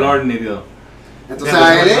 porque tenía el Lord nítido. Entonces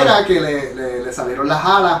a él era que le salieron las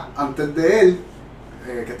alas antes de él,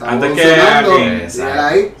 que estaba Antes que evolucionando, King. y él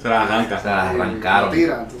ahí Se las arranca. Se las arrancaron. lo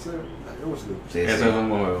tira. Entonces, that was good. Sí, Ese sí. es un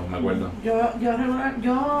buen juego, me acuerdo.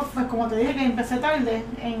 Yo, pues como te dije que empecé tarde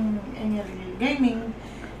en el gaming,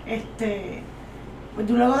 pues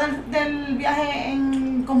luego del viaje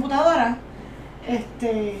en computadora,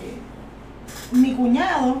 mi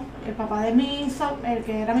cuñado, el papá de el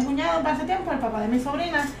que era mi cuñado para ese tiempo, el papá de mi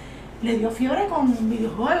sobrina, le dio fiebre con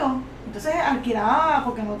videojuegos. Entonces alquilaba,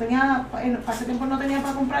 porque no tenía, para ese tiempo no tenía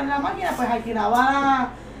para comprar la máquina, pues alquilaba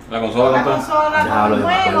La consola la entonces. consola Ya, con lo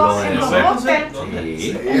me acuerdo juegos, de en eso. Blockbuster.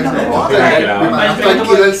 Sí. En los Eso, Blockbuster. mi madrastra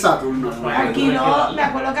alquiló el Saturno. Me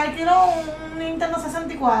acuerdo que alquiló un Nintendo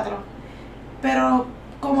 64, pero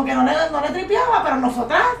como que no le tripeaba, pero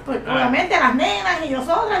nosotras, pues obviamente las nenas y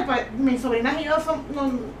nosotras, pues mis sobrinas y yo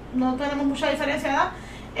no tenemos mucha diferencia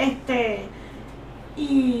de edad,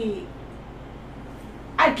 y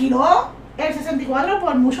alquiló el 64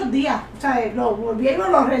 por muchos días. O sea, lo volví y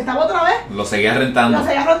lo rentaba otra vez. Lo seguías rentando. Lo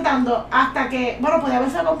seguía rentando hasta que, bueno, podía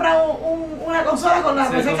haberse comprado una consola con la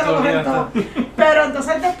Sí, veces que lo consola, rentó. Pero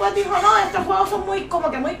entonces después dijo, no, estos juegos son muy, como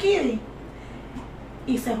que muy kiddie.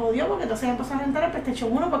 Y se jodió porque entonces empezó a rentar el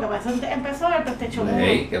PlayStation 1 porque para eso empezó el PlayStation 1.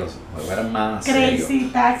 Ey, que los juegos eran más Crazy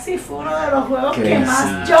serios. Taxi fue uno de los juegos que Crazy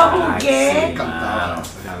más yo jugué. Taxi,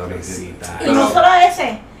 mano. Crazy Taxi. Y no solo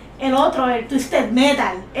ese, el otro, el Twisted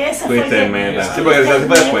Metal. Ese fue Twisted el que- Metal. Sí, porque ese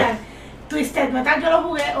fue después. Twisted Metal yo lo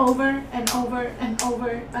jugué over and over and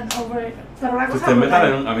over and over. Pero una cosa Twisted Metal,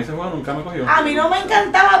 brutal. a mí ese juego nunca me cogió. A mí no me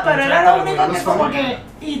encantaba, pero era lo único que como que...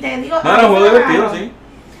 Y te digo... No, era un juego divertido, sí.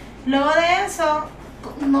 Luego de eso,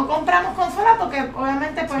 no compramos consola porque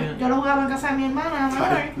obviamente pues Sí. yo lo jugaba en casa de mi hermana menor.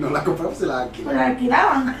 No la compramos, se la Pues la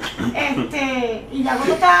alquilamos. alquilaban. Y ya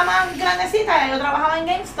cuando estaba más grandecita, yo trabajaba en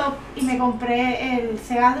GameStop y me compré el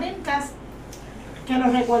Sega Dreamcast, que lo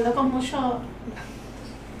recuerdo con mucho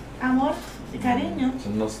amor y cariño, Es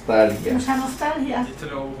nostalgia. mucha nostalgia. Este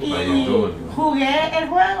lo Y Para YouTube, ¿no? jugué el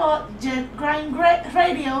juego Jet Grind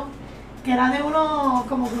Radio, que era de unos,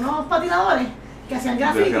 como que unos patinadores que hacían De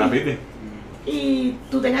graffiti. graffiti. Y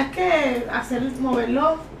tú tenías que mover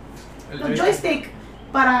los joysticks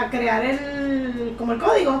para crear como el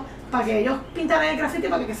código para que ellos pintaran el graffiti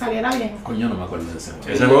para que saliera bien. Coño, no me acuerdo de ese juego.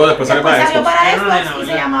 Ese juego después salió para Después Xbox. salió Era para una Xbox y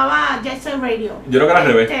se novela. llamaba Jet Set Radio. Yo creo que era al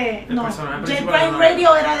revés. No, personaje Jet principal Grind era-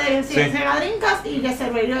 Radio era de Sí. Sega Dreamcast y Jet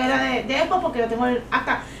Set Radio era de Xbox porque yo tengo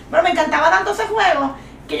pero me encantaba tanto ese juego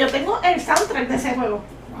que yo tengo el soundtrack de ese juego.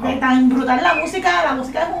 De tan brutal la música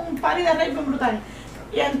es un party de rap bien brutal.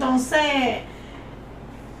 Y entonces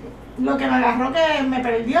lo que me agarró que me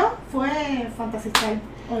perdió fue Fantasy Star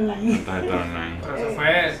Online. Pero eso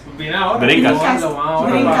fue bien ahora. Dreamcast. Lo más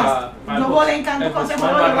ahora Dreamcast. para Yo volé encanto con ese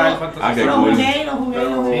juego. Ah, qué Lo cool. jugué, lo jugué, lo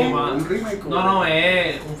Sí, jugué. man. Un remake. No,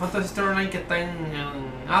 es un Fantasy Star Online que está en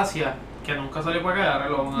Asia, que nunca salió para acá, ahora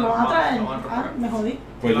lo van Lo van a traer. lo van a traer. Ah, me jodí.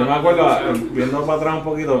 Pues yo me acuerdo, viendo para atrás un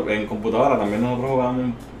poquito, en computadora también nosotros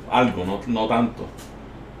jugábamos algo, no tanto.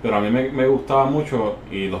 Pero a mí me gustaba mucho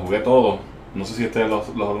y lo jugué todo. No sé si ustedes los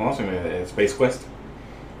conocen, Space Quest.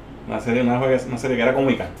 Una serie que era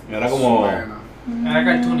cómica. Era como. Era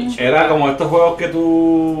cartoonish. Era como estos juegos que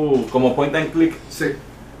tú. Como point and click. Sí.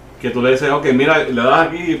 Que tú le dices, ok, mira, le das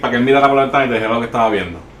aquí para que él mirara por la ventana y te dijera lo que estaba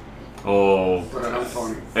viendo. O. Pero eran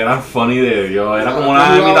funny. Eran funny de Dios. Era como Yo una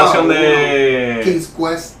jugaba imitación uno, de. King's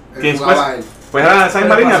Quest. King's jugaba Quest. él. Pues era esa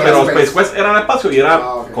misma Pero línea, pasaba pero Space. Space Quest era en el espacio y era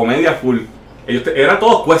Ah, ok. comedia full. Era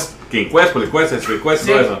todo Quest. King Quest, Police Quest, Street Quest,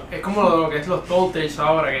 Sí, todo eso. es como lo que es los Telltales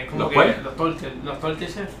ahora, que es como ¿Los que cuál? los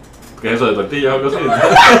Telltales. ¿Qué es eso de tortillas o algo así?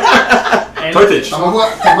 El- Tortage. Estamos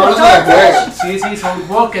hablando de juegos. Sí, son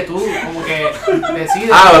juegos que tú como que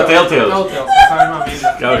decides. Ah, los Telltales. Esa misma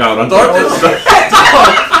mierda. Claro, cabrón. Cabrón,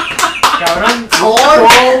 No,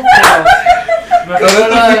 Telltales. Me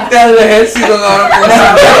recuerdo al ejército, cabrón.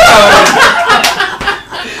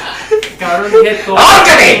 cabrón, dije todo.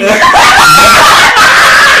 ¡Ahórcate!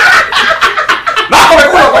 ¡No, come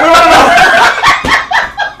culo, come mano!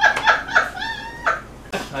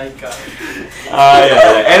 Ay, cabrón. Ay.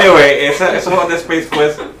 Anyway, esos juegos de Space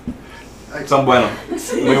Quest son buenos.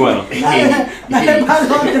 Muy buenos. Dale el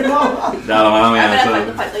balón de nuevo. Ya, la mala Ah, mía. pero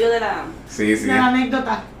eso- faltó yo de la. Sí, sí. De la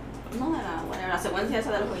anécdota. No, de la secuencia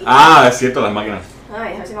esa de los jueguitos. Ah, es cierto, las máquinas.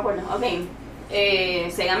 Ay, a ver si me acuerdo. Ok.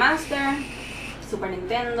 Sega Master, Super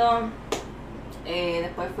Nintendo,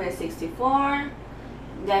 después fue 64,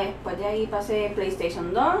 ya después de ahí pasé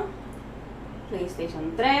PlayStation 2,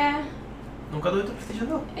 PlayStation 3, ¿Nunca tuviste PlayStation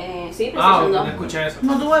 2? sí, Ah, PlayStation no 2. escuché eso.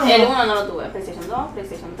 No tuve El uno. 1 no lo tuve, PlayStation 2,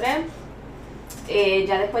 PlayStation 3.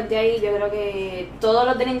 Ya después de ahí yo creo que todos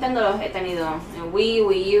los de Nintendo los he tenido. Wii,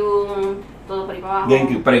 Wii U, todo por ahí para abajo.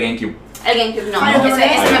 GameCube. Pero GameCube. El GameCube no, Ay, yo ese creo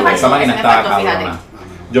me que faltó, esa máquina ese me estaba faltó, fíjate. cabrona.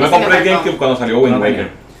 Yo me Ese me compré el faltó. GameCube cuando salió Wind No tenía.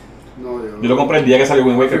 Waker. No, Yo lo compré el día que salió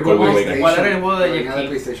Wind Waker con Wind ¿Cuál Waker. era el juego de Venía Jackie?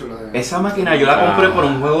 PlayStation, lo de- Esa máquina yo la compré por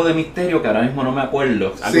un juego de misterio que ahora mismo no me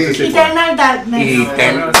acuerdo. Algo Sí. así, sí, Eternal Darkness. Y no,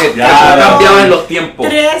 que no, que ya, cambiaba en los tiempos.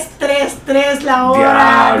 3 la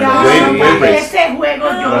hora. Diablo, Ya, sí. ese juego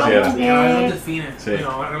yo Gracias. lo Cabrón, los jugué. delfines. Sí. Mi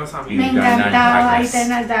mamá regaló esa Me mierda. encantaba Darkness.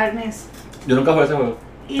 Eternal Darkness. Yo nunca jugué ese juego.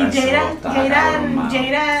 Y Eso está cabrón, mano.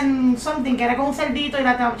 Jaden something, que era con un cerdito y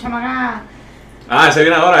la chamaca Ah, ese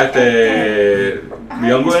viene ahora,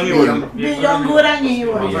 Beyond Good and Evil. Beyond Good and Evil.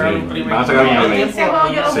 Vamos a sacar un remake. Van a sacar un remake. Ese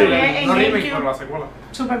juego yo lo Sí. jugué en No remake, GameCube. pero la secuela.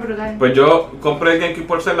 Súper brutal. Pues yo compré el GameCube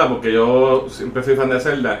por Zelda porque yo siempre fui fan de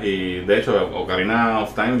Zelda y de hecho Ocarina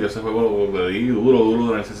of Time yo ese juego lo di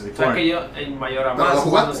duro en el ¿Sabes 64. que yo en Mayor ¿Pero Más lo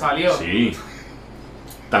cuando jugaste? salió? Sí.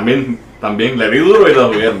 También le di duro y lo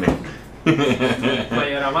jugué también.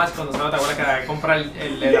 Mayor más cuando se ¿te acuerdas que había que comprar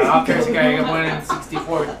el adapter ese que había que poner en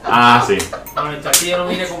 64? Ah, sí. Bueno, yo aquí yo no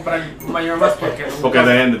vine a comprar un Mayor más porque Porque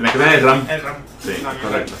tenés que tener el RAM. el RAM. Sí, No,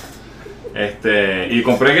 correcto. Y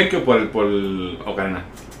compré GameCube por Ocarina.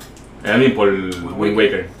 Por Wind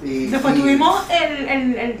Waker. Después tuvimos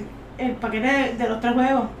el paquete de los 3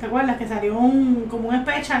 juegos, ¿te acuerdas? Que salió como un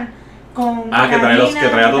special con Que traía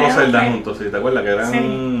todos los Zelda Zelda juntos, ¿sí? ¿Te acuerdas? Que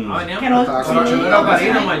eran... Ah, venía Que no- con la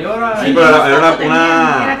Ocarina Mayor. Sí, pero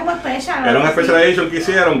era Era como special. Era una special edition que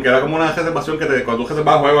hicieron, que era como una reservación que cuando tú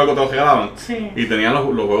reservabas juego algo te lo regalaban. Sí. Y tenían los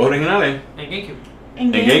juegos originales En GameCube.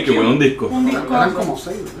 en GameCube, en un disco. Un disco. Eran como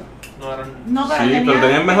 6, ¿verdad? No eran. No, Sí, pero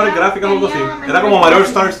tenían mejores gráficas o algo así. Era como Mario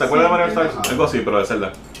Stars, ¿te acuerdas de Mario Stars? Ajá. Algo así, pero de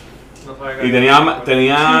Zelda. No sabía que Y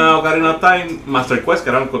tenía Ocarina of Time, Master Quest, que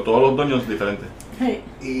eran con todos los dueños diferentes. Sí.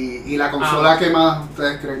 Y la consola que más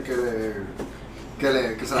ustedes creen que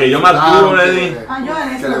se la Que yo más disfrutaron, duro le di.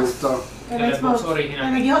 que le gustó. El Xbox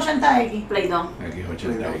original. El X80X. Play 2.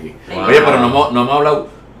 X80X. Wow. Oye, pero no hemos hablado.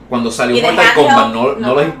 Cuando salió Y de Mortal Handheld, Kombat, ¿no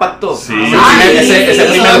no. los impactó? Sí. Ese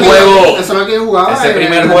Eso primer es lo que- juego Eso es lo que yo jugaba. ese en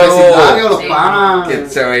primer el juego vecindario, los Sí. panas. que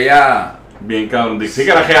se veía Bien cabrón. Sí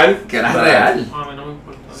que era real. que era real. No, a mí no me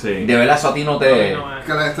importa. Sí. De verdad, eso a ti no A mí te. no me-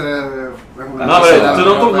 Que es una No,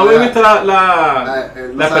 pero tú no viviste la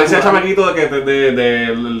experiencia de sabes chamaquito de que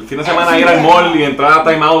el fin de semana ir al mall y entrar a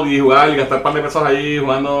Time Out y jugar y gastar un par de pesos allí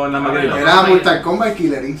jugando en la maquinita. Era Mortal Kombat y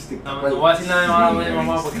Killer Instinct. No voy a decir nada de malo de mi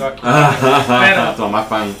mamá porque va aquí. Ah, tu mamá es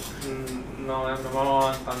fan. No me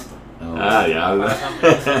amaban tanto. Ah, diablo.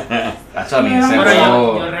 Hacho, a mí Pero ese Pero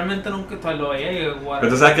juego- yo realmente nunca lo veía y jugar.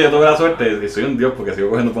 Pero tú sabes que yo tuve la suerte y soy un dios porque sigo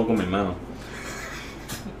cogiendo pon con mi hermano.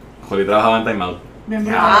 Jolly trabajaba en Time Out. Bien,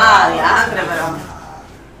 bien. Diantre,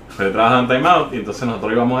 pero. Jolly trabajaba en Time Out y entonces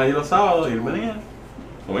nosotros íbamos allí los sábados y él venía.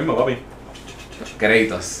 Lo mismo, papi.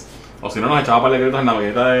 créditos. O si no, nos echaba para de créditos en la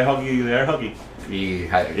maquinita de hockey, de air hockey. Y Y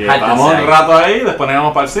estábamos un rato ahí, después nos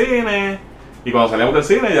íbamos para el cine. Y cuando salíamos del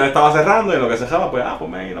cine ya estaba cerrando y en lo que cerraba, pues,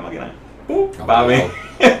 ponme ahí la máquina. Papi.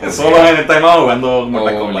 Solo en el Time Out jugando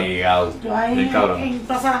Mortal Kombat. Obligado. Yo ahí Bien cabrón. en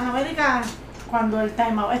Plaza Las Américas, cuando el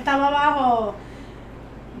Time Out estaba abajo,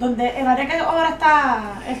 donde el área que ahora está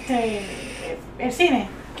el cine,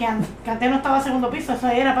 que antes no estaba segundo piso, eso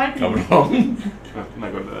ahí era parking. Cabrón. Me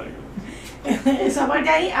acuerdo de algo. Esa parte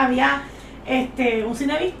ahí había un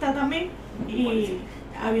cinevista también y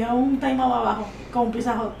había un Time Out abajo con un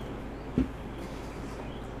Pizza Hut.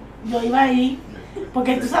 Yo iba ahí,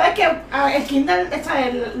 porque tú sabes que el Kindle,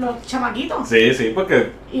 los chamaquitos Sí,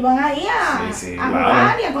 porque iban ahí a Sí, jugar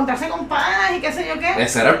claro. y a encontrarse con panas y qué sé yo qué.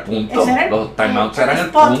 Ese era el punto. Ese era el- Los timeouts el eran el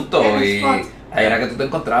spot, punto. el Y spot. ahí era que tú te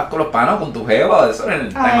encontrabas con los panos, con tu jeva. Eso era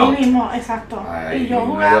el Ahí timeout. mismo, exacto. Ay, Y yo medio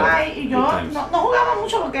jugaba ahí, y yo good times. no jugaba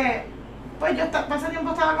mucho porque pues yo para ese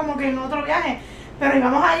tiempo estaba como que en otro viaje, pero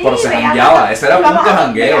íbamos allí Pero se veíamos- jangueaba, ese era el íbamos punto de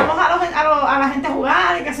jangueo. veíamos a la gente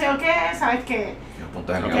jugar y qué sé yo qué, ¿sabes qué? El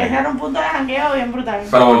punto de Que jangueo. ese era un punto de jangueo bien brutal.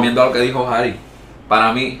 Pero volviendo a lo que dijo Harry,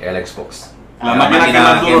 para mí el Xbox. la máquina que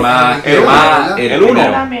más duro. el uno.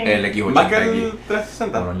 primero, el X80X. Más que el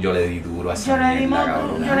 360. Cabrón, yo le di duro a esa yo le di mierda,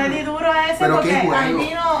 cabrón. duro a ese Pero porque qué al juego.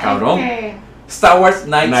 vino Cabrón. Star Wars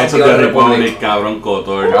Knights of the Republic, cabrón,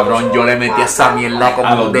 Kotor. Cabrón, yo le metí esa mierda A como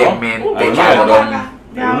los dos. demente, A los cabrón.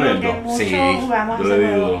 dos. que mucho Sí, jugamos Yo ese le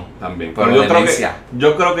di juego. duro también. Pero Pero yo creo, demencia.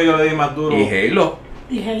 yo creo que yo le di más duro. Y Halo.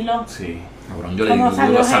 Y Halo. Sí. Cabrón, yo le di Cuando duro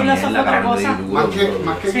salió a esa Halo, eso fue mierda, otra cabrón, le di cosa. duro. duro.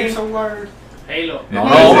 Más que Sí. Gears of War. Halo. No,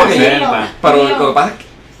 No, porque- 60. Pero lo que pasa es que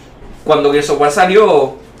cuando Gears of War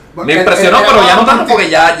salió, Porque me impresionó, era pero ya no más tanto porque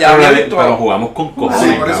ya Pero, había le- visto. pero jugamos con cojones.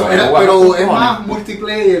 Sí, por eso cabrón. era, Jugamos pero con es cojones. más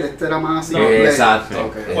multiplayer, este era más single player. Exacto,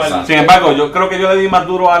 Ok. exacto. Sin embargo, yo creo que yo le di más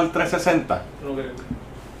duro al 360 No creo.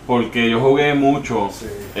 porque yo jugué mucho Sí.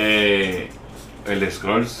 el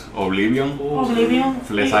Scrolls, Oblivion, Oblivion.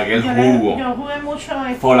 Le Sí, saqué el yo jugo. Yo jugué mucho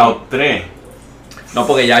Fallout 3. No,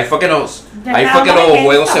 porque ya ahí fue que Ya ahí fue que estábamos los en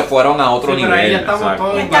juegos esto. se fueron a otro Sí, pero ahí ya nivel. estamos exacto.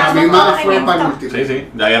 todos. Ya Para mí estamos más en fue esto. para Sí, multiplayer. sí,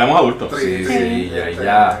 ya éramos adultos. Sí, Sí. sí,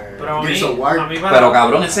 ya. Pero a mí, Gears of War. a mí para- Pero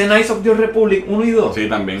cabrón, ese Knights of the Republic 1 y 2. Sí,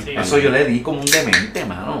 también. Sí. Eso yo le di como un demente,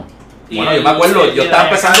 mano. Y Bueno, el- yo me acuerdo, y yo el estaba de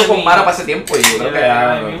empezando con Academy- Mara para ese tiempo y yo creo que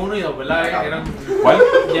era Academy 1 y 2, ¿verdad? Cabrón. Eran ¿Cuál?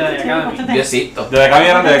 Jedi Academy. Sí. Diosito. De acá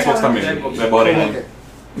eran de Xbox también. Xbox. De Boris. Ok.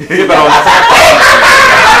 Sí, pero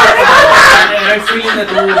Era el feeling de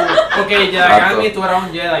tu. Porque Jedi Exacto. Academy tú eras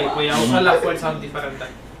un Jedi y podías usar las fuerzas diferentes.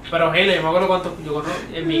 Pero Halo, yo me acuerdo cuánto.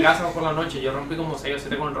 En mi casa por la noche yo rompí como 6 o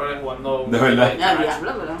 7 controles jugando. De verdad. Ya,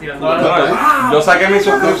 diablo, pero. Tirando bueno, yo saqué mi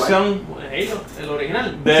suscripción Halo, el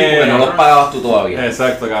original. Sí, porque no de... los pagabas tú todavía.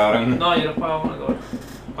 Exacto, cabrón. No, yo los pagaba uno que otro.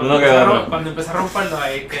 Uno que otro. Cuando empecé a romperlo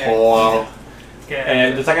ahí que. Wow.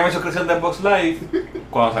 que Yo saqué mi suscripción de Xbox Live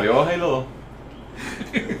cuando salió Halo 2.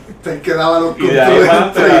 Te quedaba los Y de ahí controles para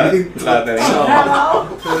en trading. adelante la tenemos. Grabado.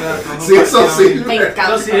 Sí, eso sí. Me encanta.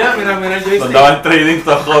 No, sí, mira el Nos joystick. daban trading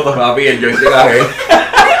todos jotos. Papi, el joystick a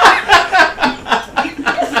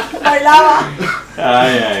Bailaba.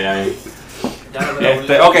 Ay. Ya no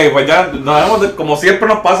te lo Ok, pues ya nos hemos como siempre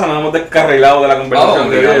nos pasa, nos hemos descarrilado de la conversación.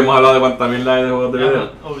 obligado. Hemos hablado de cuánta mierda hay de juegos de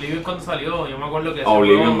video. Oblivion cuando salió, yo me acuerdo que ese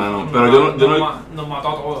Oblivion, juego mano. nos Pero ma- yo no- nos mató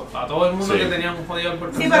a todos, a todo el mundo Sí. que teníamos jodido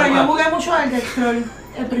por Sí, pero yo jugué mucho al Death Scroll.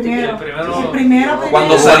 El primero. El primero- El primero.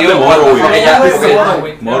 Cuando Jugaste salió Morrowind. ella,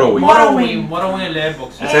 Morrowind. Morrowind en el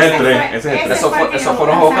Xbox. Ese es el 3, ese es el 3. Esos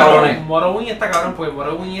fueron juegos cabrones. Morrowind está cabrón porque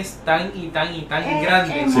Morrowind es tan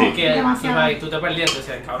grande Sí. que demasiado. encima tú te perdías, o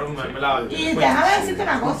sea, el cabrón me la... Y déjame decirte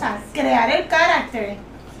una cosa, crear el carácter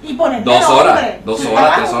y ponerte 2 horas, nombre. 2 Te horas,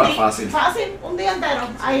 vas 3 un horas día- fácil. Fácil, un día entero.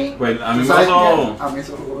 Ahí. Pues a mí me ¿Sabes pasó. qué? A mí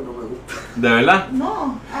esos juegos no me gustan. ¿De verdad?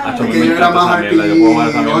 No. Acho, Es me que yo era encanta más esa mierda, yo puedo jugar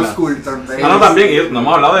esa RPG, mierda. old school también. Ah, no, también. Y no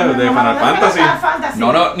hemos hablado de Final Fantasy.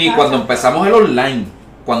 No, ni cuando empezamos el online.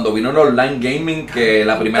 Cuando vino el online gaming, que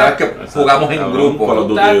la primera vez que Exacto, jugamos en cabrón, grupo. con los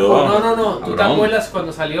No, Duty 2. ¿Tú te Cabrón. acuerdas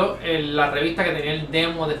cuando salió la revista que tenía el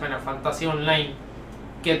demo de Final Fantasy Online?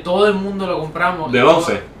 Que todo el mundo lo compramos. Del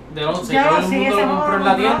 11. Del 11. Ya, Todo el sí, mundo ese lo juego compró en lo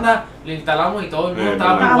la compró. tienda, lo instalamos y todo el mundo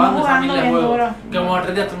estaba Estábamos jugando esa jugando mil de bien juegos. duro. Que como a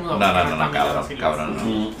 3 días todo el mundo. No, "Esta mierda cabrón, así". cabrón, no.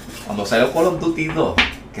 Mm. Cuando salió Call of Duty 2,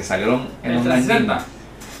 que salieron en El online 360. gaming,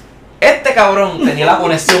 este cabrón tenía la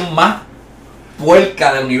conexión más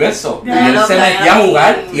puerca del universo. Ya Y él lo se creo. metía a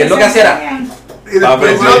jugar. Y él lo que hacía era. Y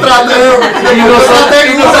después sí. lo traté. Y Yo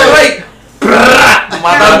traté nosotros ahí.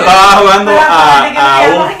 Matando. Estaba jugando Pero a que nos un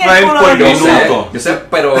quedamos en el frame culo por de minuto. Yo sé,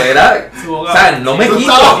 pero era. Su O abogado. sea, no me Tú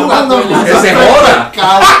quito. estabas jugando Que se joda.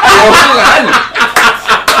 Cabrón. Quiero jugar.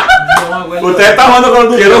 No me acuerdo. Usted está jugando con el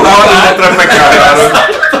Duty. Yo jugaba con nuestro pescado.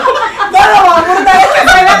 No, vamos a cortar este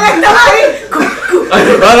final de estar ahí.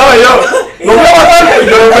 No, yo. No voy a matar.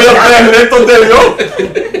 Yo no voy a pegar lentos de Dios.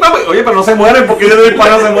 Oye, pero no se mueren porque ellos de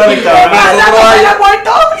disparo no se mueren, cabrón. Nosotros ahí la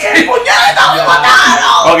muerto. Y el puñeta me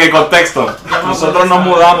mataron. Ok, contexto. Nosotros nos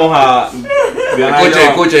mudamos a. Diana y yo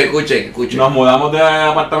Escuche. Nos mudamos de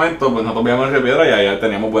apartamento, pues nosotros vivíamos en Río Piedra y allá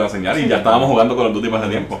teníamos buena señal y ya estábamos jugando con los Duty para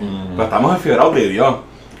ese tiempo. Pero estábamos enfiebrados de Dios.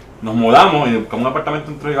 Nos mudamos y buscamos un apartamento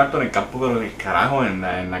en Trujillo Alto en el campo, pero en el carajo, en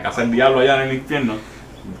la casa del diablo allá en el infierno,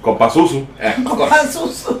 con Pazuzu. Con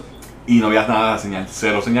susu. Y no había nada de señal,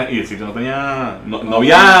 cero señal, y el sitio no tenía. No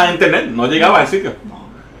había internet, no llegaba al sitio.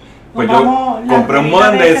 Pues yo Compramos las compré un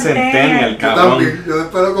modem de antenitas de Centennial, Yo cabrón. también. Yo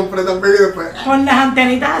después lo compré también y después. Con las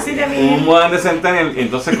antenitas así de Un mí. modem de Centennial, y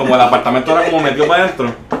entonces como el apartamento era como metido para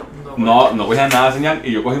adentro, no cogía nada de señal,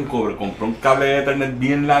 y yo cogí un cobre, compré un cable de Ethernet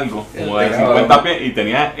bien largo, como de 50 pies, y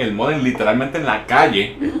tenía el modem literalmente en la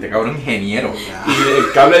calle, Este cabrón ingeniero. y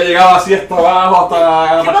el cable llegaba así hasta abajo,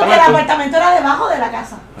 hasta el Sí, porque el apartamento. apartamento era debajo de la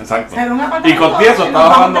casa. Exacto. Era un Y apartamento con eso en los estaba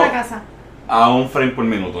bajos jugando de la casa. a un frame por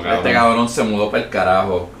minuto, cabrón. Este cabrón se mudó para el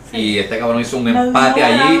carajo. Y este cabrón hizo un No, empate no,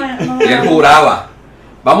 allí. no, Y él juraba.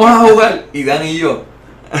 Vamos a jugar. Y Dan y yo.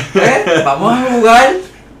 Vamos a jugar.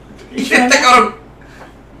 Y este cabrón.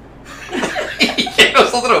 Y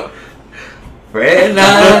nosotros.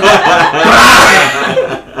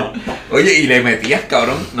 Oye, y le metías,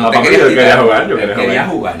 cabrón. No, te papi, querías yo quitar. quería jugar, yo Él quería quería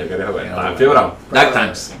jugar. jugar. Yo quería jugar. Quería Estaba jugar. enfiebrado. Dark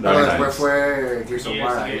Times. Pero Dark después Times. fue Gears of Sí,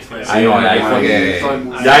 War. sí, Ahí sí. fue. Ahí no, ahí fue que- todo el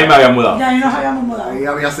mundo. Ya ahí me había mudado. Ya ahí nos habíamos mudado. Ahí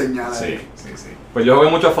había señales. Sí. Sí. Pues yo jugué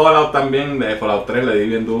mucho Fallout también, de Fallout 3 le di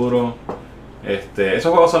bien duro.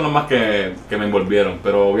 Esos juegos son los más que me envolvieron,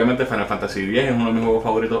 pero obviamente Final Fantasy X es uno de mis juegos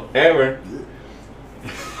favoritos ever.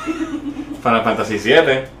 Final Fantasy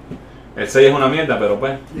 7, el 6 es una mierda, pero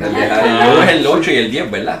pues. El 1 es el 8 y el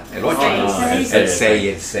 10, ¿verdad? El 8. No, el El 6,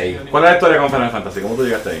 el 6. ¿Cuál es la historia con Final Fantasy? ¿Cómo tú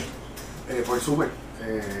llegaste ahí? Por Super.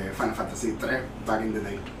 Final Fantasy 3, Back in the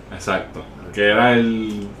Day. Exacto. Que era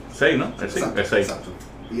el 6, ¿no? El 6. Exacto, El 6. exacto.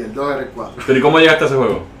 Y el 2 era el 4. Pero ¿y cómo llegaste a ese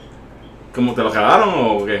juego? ¿Cómo te lo regalaron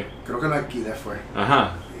o qué? Creo que lo alquilé fue.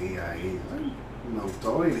 Ajá. Y ahí me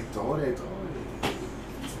gustó y la historia y todo.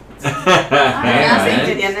 Ah, sí,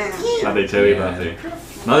 que tiene. La ticherita, sí.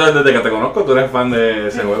 No, desde que te conozco tú eres fan de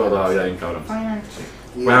ese juego todavía, bien cabrón. Final.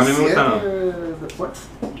 Y Pues a el mí me gusta. 7 después.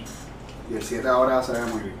 Y el 7 ahora se ve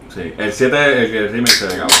muy bien. Sí, el 7, el remake se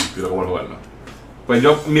ve cabrón, quiero como jugarlo. Pues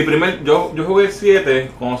yo jugué el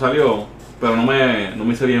 7 cuando salió, pero no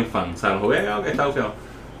me hice bien fan. O sea, lo jugué, ok, estaba bufiado.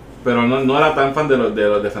 Pero no era tan fan de los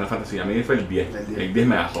de Final Fantasy. A mí fue el 10. El 10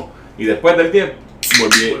 me bajó. Y después del 10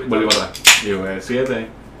 volví para atrás. Y jugué el 7.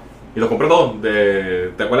 Y lo compré todo.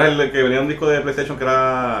 ¿Te acuerdas el que venía un disco de PlayStation que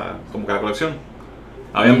era como que la colección?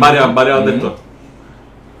 Habían varios de estos.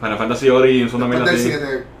 Final Fantasy Origins, una Después mierda del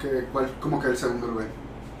así. 7, ¿cómo que el segundo lugar?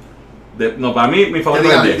 No, para mí mi favorito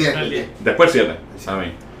es el 10. El 10. Después el 7, a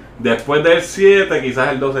mí. Después del 7, quizás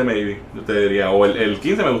el 12 maybe, yo te diría. O el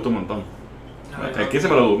 15 me gustó un montón. El 15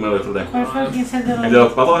 me lo disfruté. ¿Cuál fue el 15 de los? El de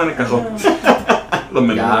los patos en el cajón. Los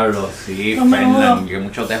menudos. Diablo, sí, Los menudos. Fernan, que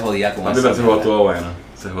mucho te jodía con Papi, eso. pero ese juego estuvo bueno.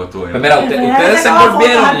 Ese juego estuvo Pues bueno. mira, Pero ustedes ya se se acabó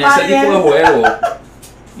envolvieron con en ese tipo de Alien. juegos.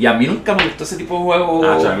 Y a mí nunca me gustó ese tipo de juegos.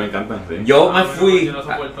 Ah, chaval, me encantan, sí. Yo me fui. Yo no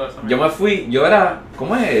soporto eso. Yo era.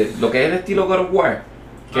 ¿Cómo es? Lo que es el estilo God of War.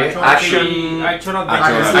 Que es Action. Action Action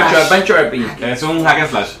Adventure RPG. Es un hack and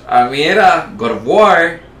slash. A mí era God of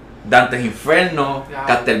War, Dante's Inferno, Ya.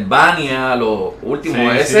 Castlevania, lo último.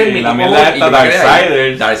 Sí, ese sí, es mi la tipo mierda de- y esta, yo creo que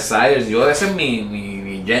Darksiders. Darksiders, yo ese es mi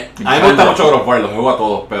A mí me gusta mucho God of War, los juego a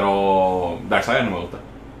todos, pero Darksiders no me gusta.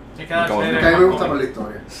 Es que Darksiders Que es a mí más me gusta por cómico. la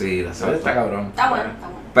historia. Sí, Darksiders está cabrón. Está bueno, está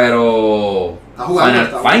bueno. Pero. Está jugando, Final,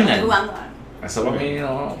 está jugando. Estoy jugando ahora. Eso para mí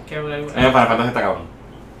no. Final Fantasy está cabrón.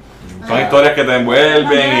 Son historias que te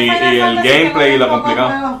envuelven y el gameplay y lo complicado.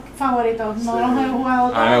 Juegos favoritos, no Sí. los he jugado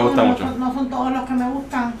todos. A mí me gusta no mucho. son- No son todos los que me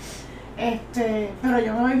gustan. Pero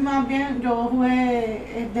yo me voy más bien, yo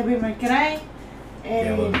jugué Devil May Cry.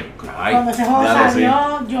 Cuando ese juego ya lo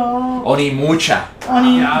salió, yo. Onimucha.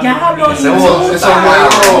 Ya habló Ese Oni. juego Esos está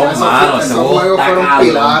juegos, cabrón, esos- mano, ese esos juego juegos está fueron cabrón.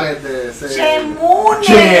 pilares de ese.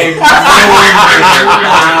 Shemune.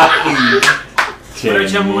 Pero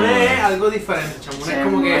Chamune es algo diferente. Chamune es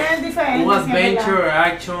como que es diferente. un sí, es verdad. adventure,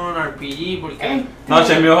 action, RPG, porque... No,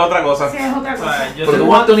 Shenmue es otra cosa. Sí, es otra o cosa. sea, yo Pero estoy tú jugando...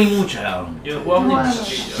 jugaste Onimucha, cabrón. Yo he jugado Bueno. mucho,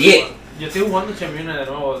 sí, Yeah. yo estoy jugando Chamune de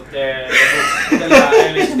nuevo.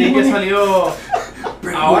 El Steam que salió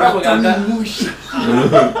ahora porque anda...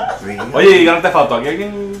 Oye, y Grand Theft Auto, ¿aquí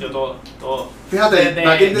alguien? Yo todo. Fíjate, Desde-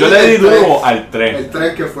 Back in the Yo le Day, di el tres, duro al 3. El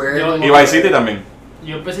 3 que fue. Yo- como- Y Vice City también.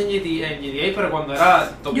 Yo empecé en GTA, pero cuando era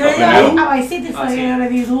top Yo le di primero. a Vice City, fue Ah, sí. que yo le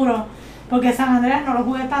di duro. Porque San Andreas no lo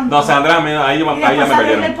jugué tanto. No, San Andreas, ahí Y ya después me salió el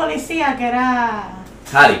perdieron. policía que era.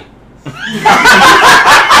 Harry.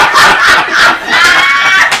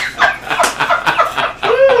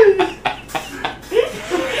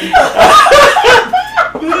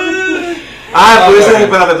 Ah, tú dices,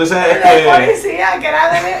 espérate, tú dices El policía que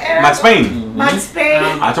era de. Era Max Payne. Max Payne.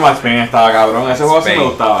 Ah, Max Payne estaba cabrón, ese juego sí me Payne.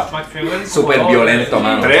 gustaba. Max Payne Súper como violento, dos,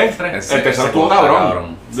 mano. ¿Tres? Ese- El tercero ese estuvo juego está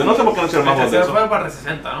cabrón. Yo no sé por qué no hicieron más El juegos de tercero eso. fue para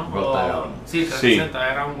 360, ¿no? Juego está cabrón. Sí,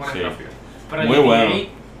 360 era un buen Sí. gráfico. Pero Muy GTA, bueno.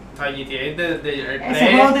 O sea, GTA de el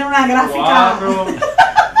Ese juego tiene una gráfica. 4,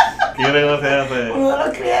 ¿Qué crees que se hace? Uno de los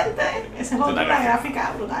clientes. Ese juego tiene una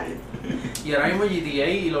gráfica brutal. y ahora mismo GTA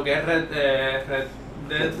y lo que es Red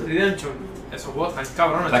Dead Redemption. Esos juegos están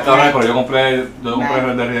cabrones. Está cabrón, pero yo compré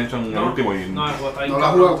Red Dead Redemption el último y No, el juego está bien No lo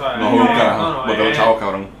has cabrón, jugado. o sea, no jugué un No, carajo. Boté los chavos,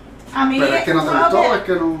 cabrón. A mí. Pero es que no te un juego gustó, es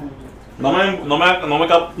que no.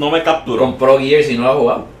 No me capturó. Compró Gears y no lo ha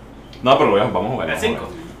jugado. No, pero vamos a jugar. El vamos a 5.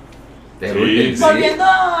 jugar. Sí.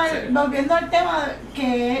 Volviendo al tema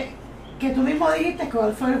que tú mismo dijiste,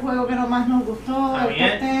 cuál fue el juego que no más nos gustó, A el mí top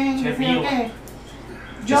es 10, Chef qué sé yo Miu. qué. Ese es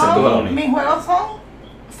tu Yo, balón. mis juegos son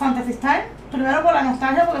Phantasy Star, primero por la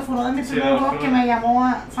nostalgia, porque fue uno de mis Sí, primeros los juegos que primeros. me llamó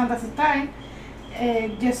a Phantasy Star.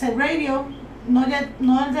 Jet Set Radio, no el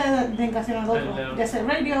de Encasionar el El otro, de- Jet Set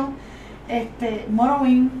Radio,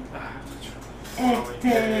 Morrowind,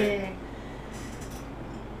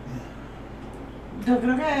 yo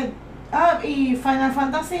creo que. Y Final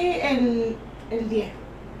Fantasy el 10.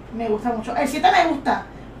 Me gusta mucho. El 7 me gusta.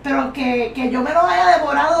 Pero que yo me lo haya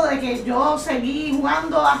devorado de que yo seguí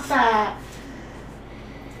jugando hasta.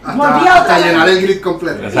 Volví Hasta otra vez. llenar el grid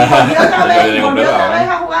completo. Y volví otra vez, y volví Completo, otra ¿verdad? vez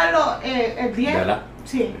a jugarlo el 10. ¿Verdad?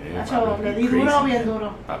 Sí, macho, papi, le di crazy. duro, bien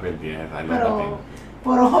duro. Papi, el 10, ahí lo Pero papi.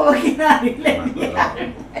 por ojo original le No, di no, a-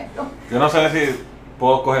 Yo no sé si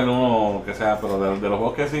puedo coger uno que sea, pero de los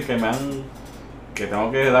juegos que sí que me han. Que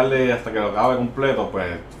tengo que darle hasta que lo acabe completo, pues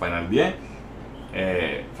Final 10.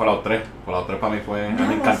 Fallout 3. Fallout 3 para mí fue. A mí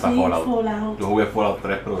me encanta Sí, Fallout. Fallout. Yo jugué Fallout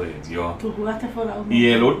 3, pero de Dios. Tú jugaste Fallout.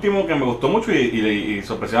 Y el último que me gustó mucho y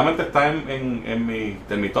sorpresivamente está en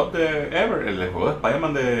mi top de ever, el juego de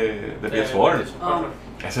Spider-Man de PS4.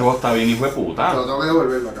 Ese juego está bien hijo de puta. Pero tengo que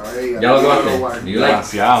devolverlo, acabé de ir. Ya lo God of jugaste. War. You like-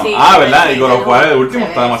 Demasiado. Sí, Ah, ¿verdad? sí, Y God of War, el último, se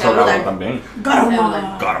está ve- demasiado se ve cabrón brutal. también.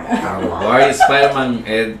 Garma. Cabrón. War y Spider-Man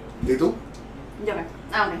es. ¿Y tú? Yo qué.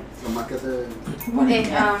 Ah, ok. Lo más que te.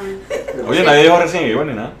 Oye, nadie dijo Resident Evil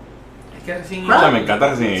ni nada. Es que recién O sea, me encanta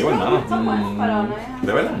Resident Evil, mano. Son buenos, pero no es.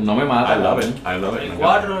 ¿De verdad? No me mata. I love it. I love it. el Me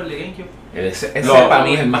 4, el de GameCube. Ese No, para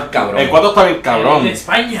mí es el más cabrón. El 4 está bien El cabrón. de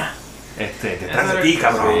España. Detrás de ti,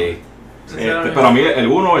 cabrón. Sí. Pero a mí el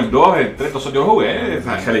 1, el 2, el 3, todos esos yo los jugué o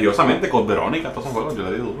sea, religiosamente con Verónica, todos esos juegos yo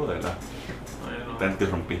le di duro, de verdad. Te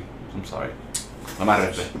interrumpí. I'm sorry. No me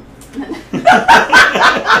arrestes.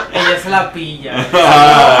 Ella se la pilla.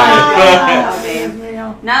 Ah, Ok. Dios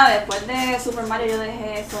mío. Nada, después de Super Mario yo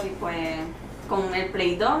dejé eso y pues con el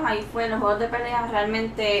Play 2, ahí fue los juegos de pelea,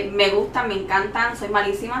 realmente me gustan, me encantan, soy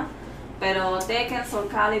malísima, pero Tekken, Soul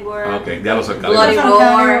Calibur, Ah, ok, ya lo sé, Bloody Calibur.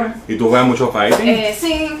 Roar, ¿Y tú juegas mucho fighting?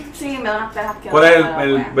 sí, me da unas pelas que ¿Cuál es no puedo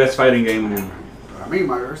el jugar. best fighting game? Para mí,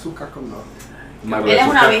 Mario vs. Capcom 2. Marvel Él es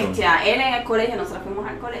vs. una Capcom. bestia, él en el colegio, nosotros fuimos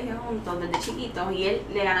al colegio juntos desde chiquitos y él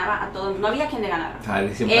le ganaba a todos, no había quien le ganara. O sea,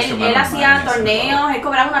 él siempre hace Él una hacía normal en ese torneos, él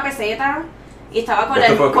cobraba una peseta y estaba con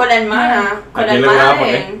 ¿Esto fue- con la hermana, ¿A quién le jugaba por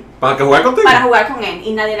de qué? él, ¿Para que jugar contigo? para jugar con él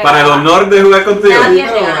y nadie le Para el ganaba. honor de jugar contigo. Nadie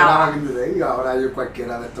Pero le era ganaba. back in the day, ahora yo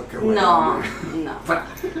cualquiera de estos que juegan. No. Fuera.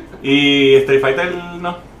 ¿Y Street Fighter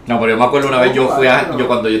no? No, pero yo me acuerdo una vez yo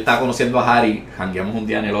cuando yo estaba conociendo a Harry, jangueamos un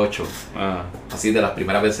día en el 8, Ah, así de las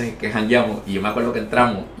primeras veces que jangueamos, y yo me acuerdo que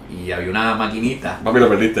entramos y había una maquinita, papi, lo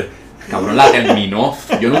perdiste. cabrón la terminó.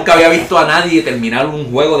 Yo nunca había visto a nadie terminar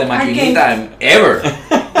un juego de maquinita ever.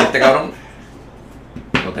 Y este cabrón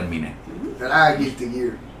lo terminé. Era Guilty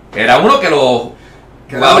Gear. Era uno que los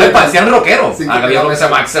Que jugadores era- parecían rockeros. Sí, que Había era- uno que se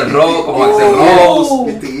llama Axel Rock, como Axel Rose.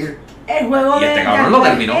 Guilty Gear. El juego Y este de cabrón lo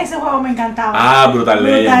terminó. Ese juego me encantaba. Ah, Brutal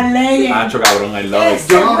Legend. Brutal Legend. Hacho, cabrón, I love it. Ese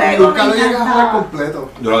Yo juego nunca me lo llegué a jugar encantaba.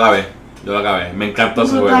 completo. Yo lo acabé. Me encantó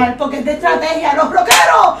ese Brutal, juego. porque es de estrategia. Los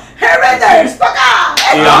rockeros, Hereditors, para acá.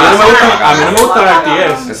 Y a mí no me gusta el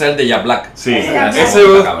RTS. Ese es el de Jack Black. Sí, Ese ese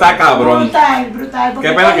juego está cabrón. Brutal. porque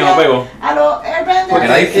Qué pena que no cogía pegó. A los Airbenders. Porque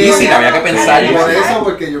era difícil, había que pensar. Por eso,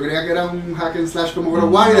 porque yo creía que era un hack and slash como God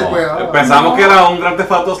of War y No. después. Pensamos que era un Grand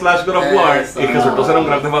Theft Auto / God of War y Exacto. resultó ser un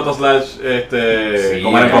Grand Theft Auto / Sí,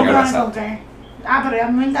 Command and era Conquer. Ah, pero ya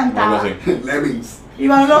me Algo encantaba. así. Lemmings.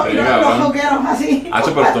 Iban los Sí, cabrón. rockeros así.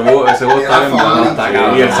 Hacho, pero ese juego está bien bueno. Está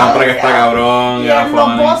cabrón. Y el soundtrack está cabrón. Y Y era los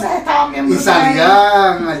funny. bosses estaban bien Y brutales.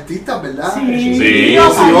 salían artistas, ¿verdad? Sí. Sí. Yo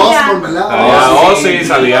Ozzy salía. Osbourne, ¿verdad? Salía Oh, Ozzy, sí.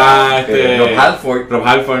 salía Rob Halford. Rob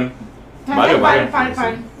Halford. Varios.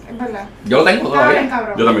 Es verdad. Yo lo tengo Estaba bien todavía.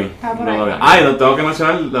 cabrón. Yo también. Está por Yo ahí. todavía. Ah, y no tengo que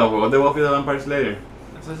mencionar los juegos de Buffy the Vampire Slayer.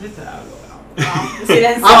 Eso sí te hablo.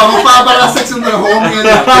 Silencio. Vamos para la sección de los juegos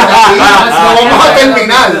mierda. Aquí no vamos a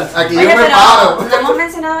terminar. Aquí Oye, yo me pero paro. no hemos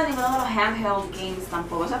mencionado ninguno de los handheld games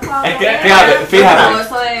tampoco. Eso es para Es que, otro fíjate, día. fíjate. Todo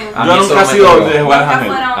eso de- A Yo mí eso nunca no he me sido tocó. de jugar Nunca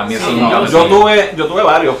Ángel. fueron- A mí eso sí. nunca me Yo tuve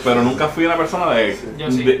varios, pero nunca fui una persona de.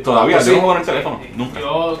 Yo sí. Todavía, Yo yo sí. no juego en el teléfono. Nunca.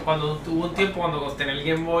 Yo cuando tuve un tiempo cuando tenía el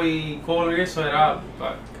Game Boy Color y eso era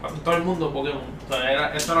para todo el mundo Pokémon. O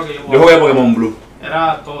sea, eso era lo que yo Yo jugué Pokémon Blue.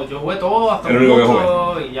 Era todo, yo jugué todo hasta El un único que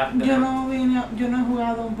punto y ya. Yo no he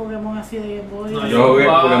jugado un Pokémon así de Game Boy. No, Yo jugué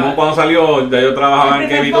jugaba- Pokémon cuando salió, ya yo trabajaba en El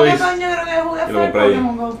primer KB Toys. Pokémon yo creo que jugué Y lo fue el compré yo.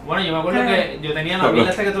 Pokémon Go. Bueno, yo me acuerdo que yo tenía la Pero- pila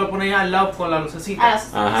esta que tú lo ponías al lado con la lucecita. Ah,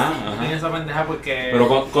 Ajá, Yo tenía ajá. esa pendeja porque. Pero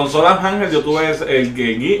con consolas Ángel yo tuve el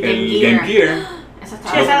Game Gear. Eso Sí,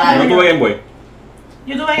 está esa era Yo la no tuve Game Boy.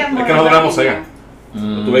 Yo tuve Game Boy. Es que nosotros éramos Sega. Yo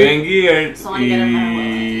Mm. tuve Game Gear Sonic era el mejor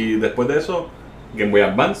y después de eso Game Boy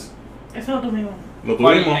Advance. Eso lo tuvimos. Lo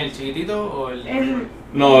 ¿Cuál? tuvimos. ¿El chiquitito o el.?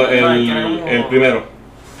 No, que era como- el primero.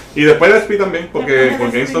 Y después de SP también, porque Después de por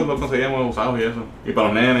SP. GameStop lo conseguíamos usados y eso. Y para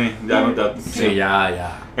los nenes, ya no. Sí,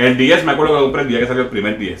 ya. El 10, me acuerdo que lo compré el día que salió el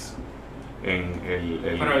primer 10.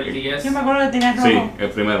 Pero el 10. Yo me acuerdo que tenía rojo. Sí, el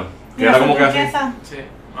primero. Que Y era azul como que así. turquesa. Sí,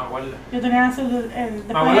 me acuerdo. Yo tenía azul el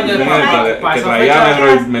Me acuerdo que- Que para esa traía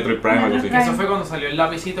fecha- Metroid Prime, algo así. Que eso fue cuando salió el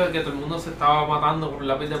lapicito de que todo el mundo se estaba matando por el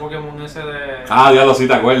lápiz de Pokémon ese de. Ah, diablo, sí,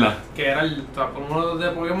 ¿te acuerdas? Que era el. O sea, por uno de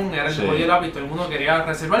Pokémon era el Sí. jodido lápiz, todo el mundo quería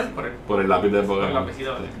reservar Por el lápiz de por el Pokémon.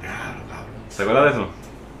 lapicito. ¿Te acuerdas de eso?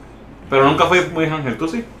 Pero nunca fui muy Ángel, ¿tú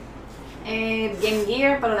sí? Game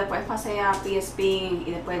Gear, pero después pasé a PSP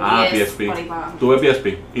y después Ah, 10 PSP. por ahí para abajo. Tuve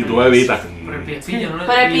PSP y tuve Vita. Pero el PSP yo no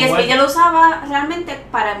Pero el PSP igual- yo lo usaba realmente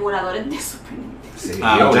para emuladores de Super Nintendo. Sí,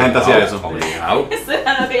 Ah, mucha gente hacía eso. Obligado. Eso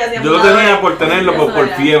era lo que yo hacía. Yo lo tenía por tenerlo, Eso por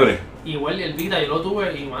era. fiebre. Igual el Vita yo lo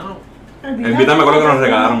tuve y mano, En Vita me acuerdo que nos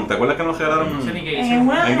regalaron. ¿Te acuerdas que nos regalaron? no sé ni qué En hice.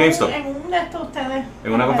 una- En GameStop. En un de estos ustedes.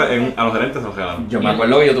 A los gerentes nos regalaron. Yo me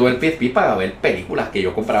acuerdo que yo tuve el PSP para ver películas, que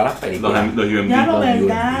yo compraba las películas. Los UMD. Ya lo Los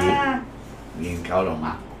verdad. Bien cabrón.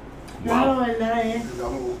 Ya lo verdad es.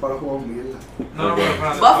 Vamos para los juegos mierda. No, pero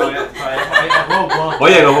espérate, Buffy. todavía.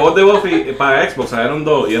 Oye, los juegos de Buffy para Xbox salieron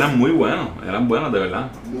 2 y eran muy buenos. Eran buenos, de verdad.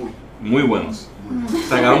 Muy buenos.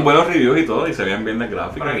 Sacaron buenos reviews y todo y se veían bien las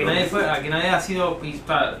gráficas. Pero y aquí todo. nadie ha sido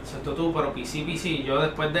pista, excepto tú, pero PC. Yo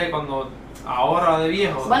después de cuando, ahora de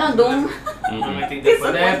viejo, Bueno, Doom. me metí,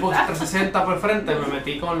 después de Xbox 360 por frente, me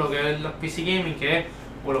metí con lo que es los PC Gaming, que es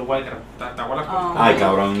World of Warcraft. ¿Te acuerdas? Oh. Ay,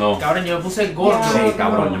 cabrón, no. Cabrón, yo me puse el gordo. Sí,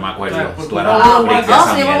 cabrón, yo me O sea, acuerdo. por Tú tu eras Oh, un freak de oh, esa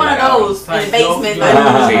sí, one mierda, of cabrón. those. El basement. yo-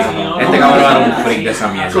 ¿verdad? Sí, no, este no, cabrón era no, un no, freak de no, esa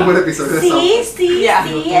no, mierda. Como el episodio de Sí, sí, Ya. sí,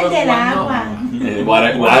 Yo el del estuve agua.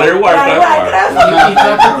 Water Warcraft. Warcraft. ¿Y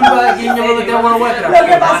sabes por culpa de quién yo me metí a World of Warcraft? Lo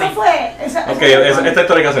que pasó Manny. fue. Ok, esta historia hay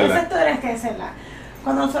que Esa hacerla. historia es que hacerla.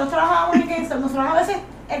 Cuando nosotros trabajábamos en GameStop, nosotros a veces,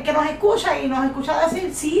 el que nos escucha y nos escucha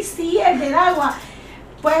decir, sí, el del agua,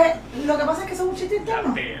 pues lo que pasa es que eso es un chiste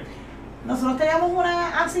interno. Nosotros teníamos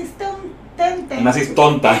una asistente Una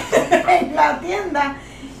asistonta. en la tienda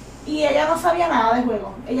y ella no sabía nada de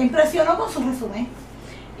juego. Ella impresionó con su resumen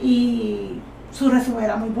y su resumen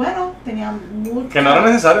era muy bueno, tenía mucho. Que no era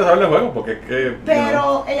necesario saber de juego, porque es que.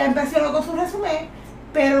 Pero ella impresionó con su resumen,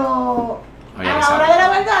 pero Oye, a que la sabe. hora de la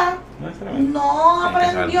verdad No necesariamente. no Hay que saber,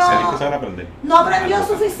 aprendió, Tienes que saber aprender. no aprendió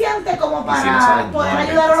suficiente como Y si no para sabes, poder no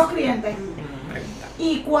ayudar a los aprendes. clientes.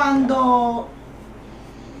 Y cuando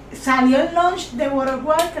salió el launch de World of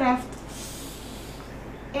Warcraft,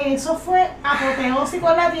 eso fue apoteósico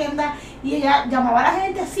en la tienda y ella llamaba a la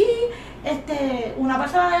gente, sí, una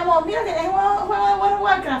persona le llamó, mira, ¿tienes juego de World of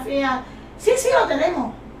Warcraft? Y ella, sí, lo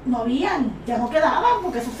tenemos. No habían, ya no quedaban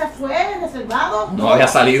porque eso se fue reservado. No había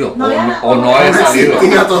salido, No o había- no- o no había No salido.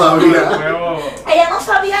 existía todavía. Juego. Ella no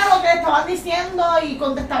sabía lo que le estaban diciendo y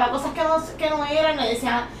contestaba cosas que no eran, le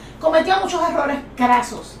decía, cometía muchos errores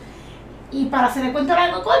grasos. Y para hacer el cuento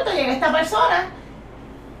largo corto, llega esta persona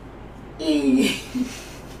y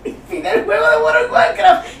pide el juego de World of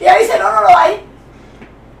Warcraft y ella dice, no lo hay.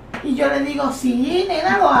 Y yo le digo, sí,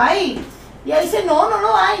 nena, lo hay. Y ella dice, no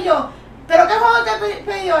hay. Y yo, ¿pero qué juego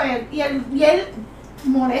te pidió él? Y él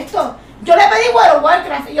molesto. Yo le pedí World of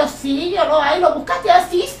Warcraft. Y yo, sí, yo lo hay. ¿Lo buscaste? Y ella,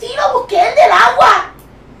 sí, lo busqué, el del agua.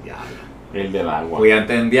 El del agua. Pues ya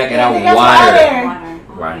entendía que era Yo tenía Water.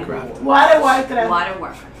 Water. Warcraft.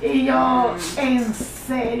 Warcraft. Y yo, en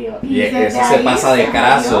serio. Y desde eso se ahí pasa de se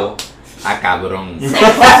carazo a cabrón.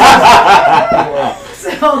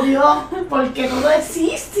 Se jodió porque todo es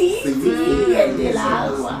sí, el del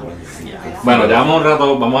agua. Bueno, ya vamos un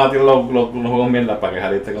rato, vamos a tirar los juegos mierda para que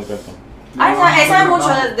Harry esté contento. Ay, esa sabe mucho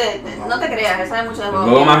no te creas, esa sabe mucho de El juego.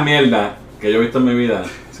 juego más mierda que yo he visto en mi vida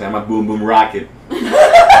se llama Boom Boom Rocket.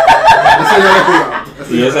 Eso yo lo he jugado.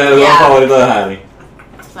 Y ese es el juego Ya. favorito de Harry.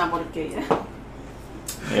 Es una porquería.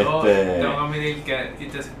 Tengo que admitir que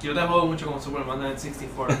yo te juego mucho con Superman en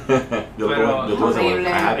 64. Yo Pero- tuve ese juego. Horrible.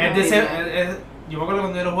 Ajá. Es de yo me acuerdo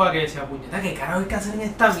cuando yo lo jugaba que decía, puñeta, ¿qué carajo hay que hacer en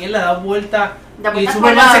esta mierda? Da vuelta. Da Y vueltas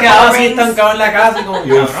Superman por la se quedaba Power así Rings. estancado en la casa y como.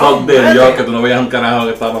 Y un cabrón, fuck de espérate. Dios que tú no veías un carajo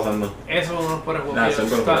que estaba pasando. Eso no es por el juego. Ah, que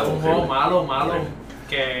siempre está lo juego, un juego sí. malo, Sí.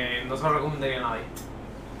 que no se lo recomendaría a nadie.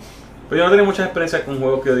 Pero yo no tenía muchas experiencias con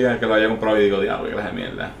juegos que yo diga que lo haya comprado y digo, diablo, que clase de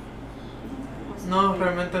mierda. No,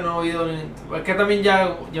 realmente no he oído. Es que también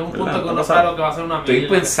ya llega un punto ¿Verdad? que uno ¿Qué sabe pasa? lo que va a ser una Estoy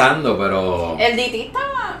mierda. pensando, pero El DT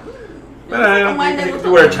estaba.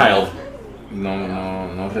 You were a child.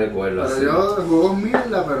 no recuerdo así. Pero yo juegos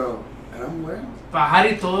mierda, pero eran buenos. Para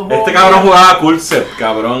Harry todo es Este juego cabrón mierda. jugaba Cool Set,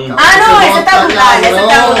 cabrón. Ah, no, ese está brutal, ese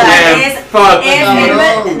está brutal.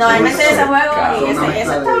 Fuck. No, él me sé ese juego Cabrón. y Son una ese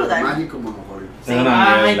mezcla está de brutal. Magic con Monopoly. Es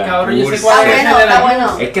una Ay, mierda. cabrón, yo sé Está cuál es bueno, ese de la está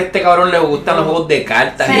bueno. Es que a este cabrón le gustan los juegos de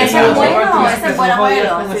cartas Sí, y ese esas es bueno, cosas. ese es bueno,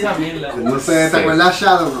 bueno, Con sí. esa mierda. No sé, Sí. ¿te acuerdas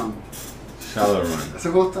Shadowrun? Shadowrun. Ese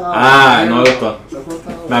juego estaba. Ah, no me gustó. Ese juego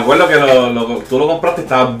estaba Me acuerdo que tú lo compraste y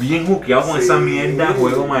estabas bien juqueado con Sí. esa mierda,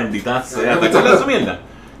 juego maldita sea. No, ¿Te acuerdas de esa mierda?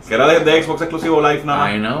 Que era de Xbox exclusivo Live nada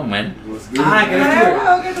más. I know, man. Ah, que ¿Cuál era era el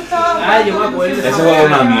juego que tú estabas Ah, jugando? yo me acuerdo. Ese juego era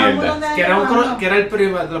una mierda. que era, que era el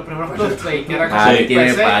de los primeros crossplay, que era con Harry el tiene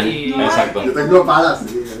PC pal. y... No, Exacto. Yo tengo palas,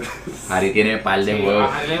 sí. Harry tiene par de Sí,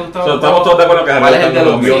 juegos. a Harry le gustaba So, el estamos juego. todos de acuerdo que ¿Cuál Harry es el de está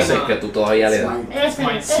los en dioses que tú todavía le das? Smite. Ese.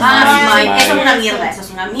 Smite. Ah, Smite. Smite, eso es una mierda, eso es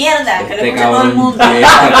una mierda. Que Este le gusta a todo el cabrón mundo. tiene-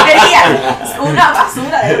 Una porquería, es una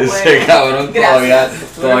basura de Ese juego. cabrón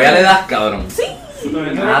todavía le das, cabrón. Sí.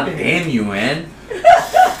 Todavía no God lo damn entiendo. you, man.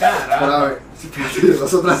 Pero Carajo. a ver,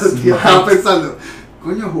 los otros días estaba pensando,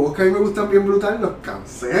 coño, juegos que a mí me gustan bien brutales los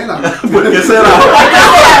cancelan. ¿Por qué será?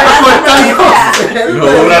 No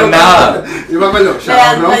duran nada. Y me acuerdo, Le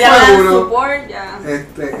dan Shadowrun fue uno, support, ya.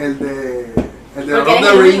 el de Porque Lord of eres the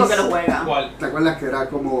el único Rings. que lo juega. ¿Cuál? ¿Te acuerdas que era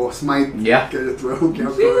como Smite? Ya. Que yo estuve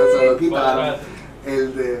jugueando con eso, lo ¿Cuál quitaron. era?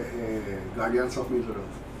 El de Guardians of Middle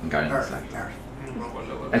Cabrón, Earth. exacto. No me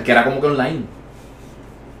acuerdo cuál. El que era como que online.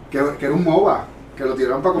 Que era un MOBA, que lo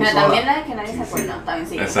tiraron para Mira, consola. también la es que nadie se acuerda. También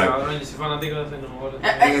sí. Exacto. Cabrón, yo soy fanático de ese, no me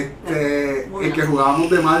acuerdo. El que jugábamos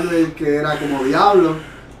de Marvel, que era como Diablo.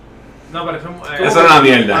 No, pero Eso era una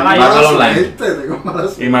mierda. Mala Marvel Mala Online. suerte, tengo mala Y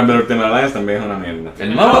suerte. Marvel Ultimate Alliance también es una mierda.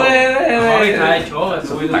 El nuevo No, está hecho,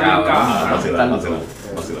 eso fue Está bien cabrón. cabrón. Vacilón, vacilón,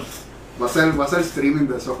 vacilón. Va a ser streaming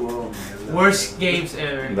de esos juegos. mierda. Worst games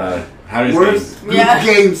ever. Dale, Harry's Worst Game. Yeah.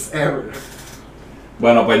 games ever.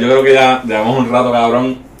 Bueno, pues yo creo que ya llevamos un rato,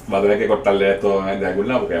 cabrón. Va a tener que cortarle esto de algún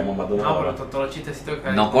lado porque vamos más de una No, pero hora. todos los chistecitos que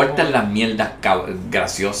hay. No cortes las mierdas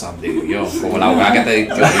graciosas, digo yo, como la abogada que te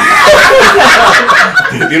diste.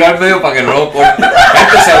 Te tiro al medio para que no lo cortes.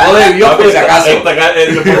 Gente, se lo de Dios por si acaso. Yo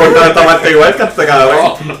puedo cortar esta parte igual que este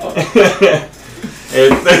cabrón. No, no.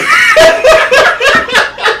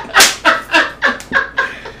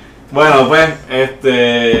 Bueno, pues,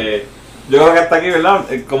 yo creo que hasta aquí, ¿verdad?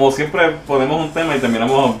 Como siempre ponemos un tema y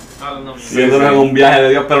terminamos Hablando mío. yéndonos en un viaje de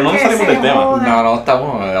Dios, pero no nos Que salimos se del tema. joda. No, no,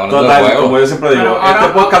 estamos hablando de Total, juego. como yo siempre digo, Pero ahora-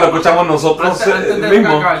 este podcast lo escuchamos nosotros Antes de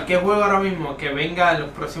mismos. acabar, ¿qué juego ahora mismo que venga en los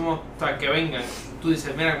próximos, o sea, que vengan? Tú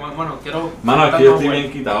dices, mira, bueno, quiero... Mano, es que yo estoy jugar.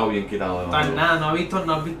 bien quitado de Tal, nuevo. nada, no has visto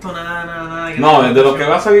nada. No, de lo que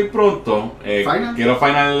va a salir pronto, Final. quiero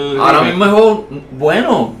Final. Ahora mismo es juego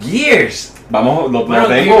bueno, Gears. Vamos, lo Bueno,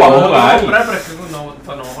 tengo, tío, vamos a lo jugar. comprar, pero es que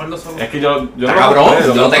no jugarlo solo. Es que yo Está cabrón, compré,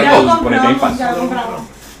 yo lo compré tengo. Ya lo por el Game Pass. compramos, ya lo compramos.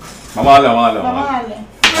 Vamos a darle, vamos a darle. Vamos a Vamos a darle.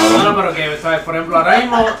 darle. No, pero que, ¿sabes? Por ejemplo, ahora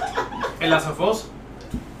mismo, en Last of Us.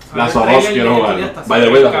 Las of Us quiero jugarlo. By the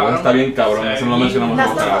way, Las of Us está bien cabrón, eso no lo mencionamos. Last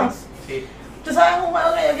nunca, of cabrón. Us. Sí. ¿Tú sabes un juego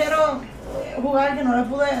que yo quiero jugar que no le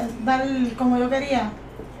pude dar como yo quería?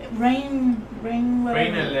 Rain, Rain,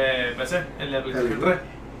 el de PC, el de PlayStation 3.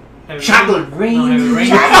 Shadow Rain. No, Heavy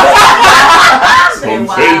Rain. Some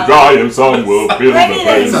Wow. say die and some will feel Rainy the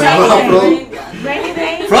Day, pain. Saludos a Pro. Rainy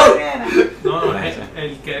Day, Fro. ¿qué era? No,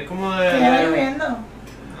 el que es como de... Que era lloviendo.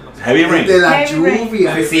 Heavy Rain. De la Heavy Rain.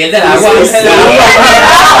 lluvia. Sí, el del agua. Sí, El sí, del sí.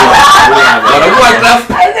 agua. World of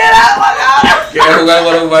Warcraft. ¡Ay, del agua, cabrón! Quiero jugar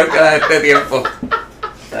World of Warcraft a este tiempo.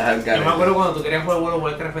 Yo me acuerdo cuando tú querías jugar World of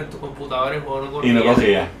Warcraft en tu computadora y el juego no corría. Y no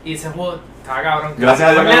cogía. Y ese juego estaba cabrón. Gracias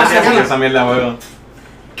a Dios que no Gracias, hacía esa mierda, juego.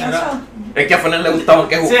 Cacho, Es que a Fernan le gustaba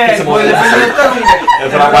que Sí, que se pues, moviera así.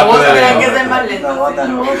 Eso era parte de- Tienen que ser más lentos. lo bota,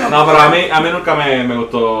 lo bota. No, pero a mí nunca me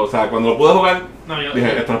gustó. O sea, cuando lo pude jugar, No, yo,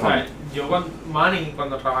 dije, esto no es para o sea, yo cuando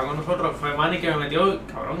cuando trabajaba con nosotros, fue Manny que me metió,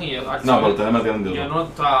 cabrón, y yo... no, pero ustedes me metieron de Yo duda. no, o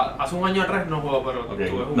sea, hace un año atrás no juego, pero estuve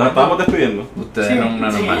Ok, jugando. nos estábamos despidiendo. Ustedes Sí. eran una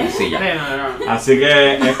normal Sí, silla. no. Así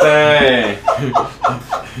que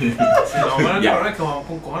Si no, bueno, el Ya. cabrón es que vamos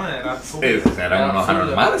con cojones, era súper- Eran unos absurdo.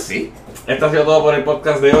 anormales, sí. esto ha sido todo por el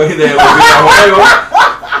podcast de hoy de los videojuegos.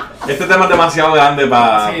 Este tema es demasiado grande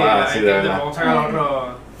para. Sí, Sí, de verdad. vamos a sacar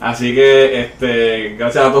otro... Así que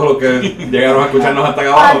gracias a todos los que llegaron a escucharnos hasta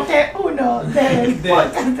acá abajo. Parte 1 del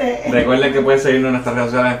podcast de... Recuerden que pueden seguirnos en nuestras redes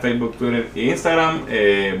sociales en Facebook, Twitter e Instagram.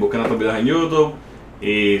 Busquen nuestros videos en YouTube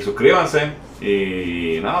y suscríbanse.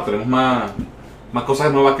 Y nada, tenemos más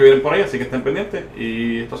cosas nuevas que vienen por ahí, así que estén pendientes.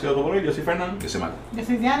 Y esto ha sido todo por hoy. Yo soy Fernando. Yo soy malo. Yo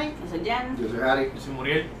soy Diani. Yo soy Jan. Yo soy Harry. Yo soy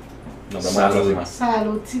Muriel. Nos vemos la próxima.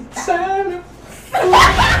 Saludcita. Salud.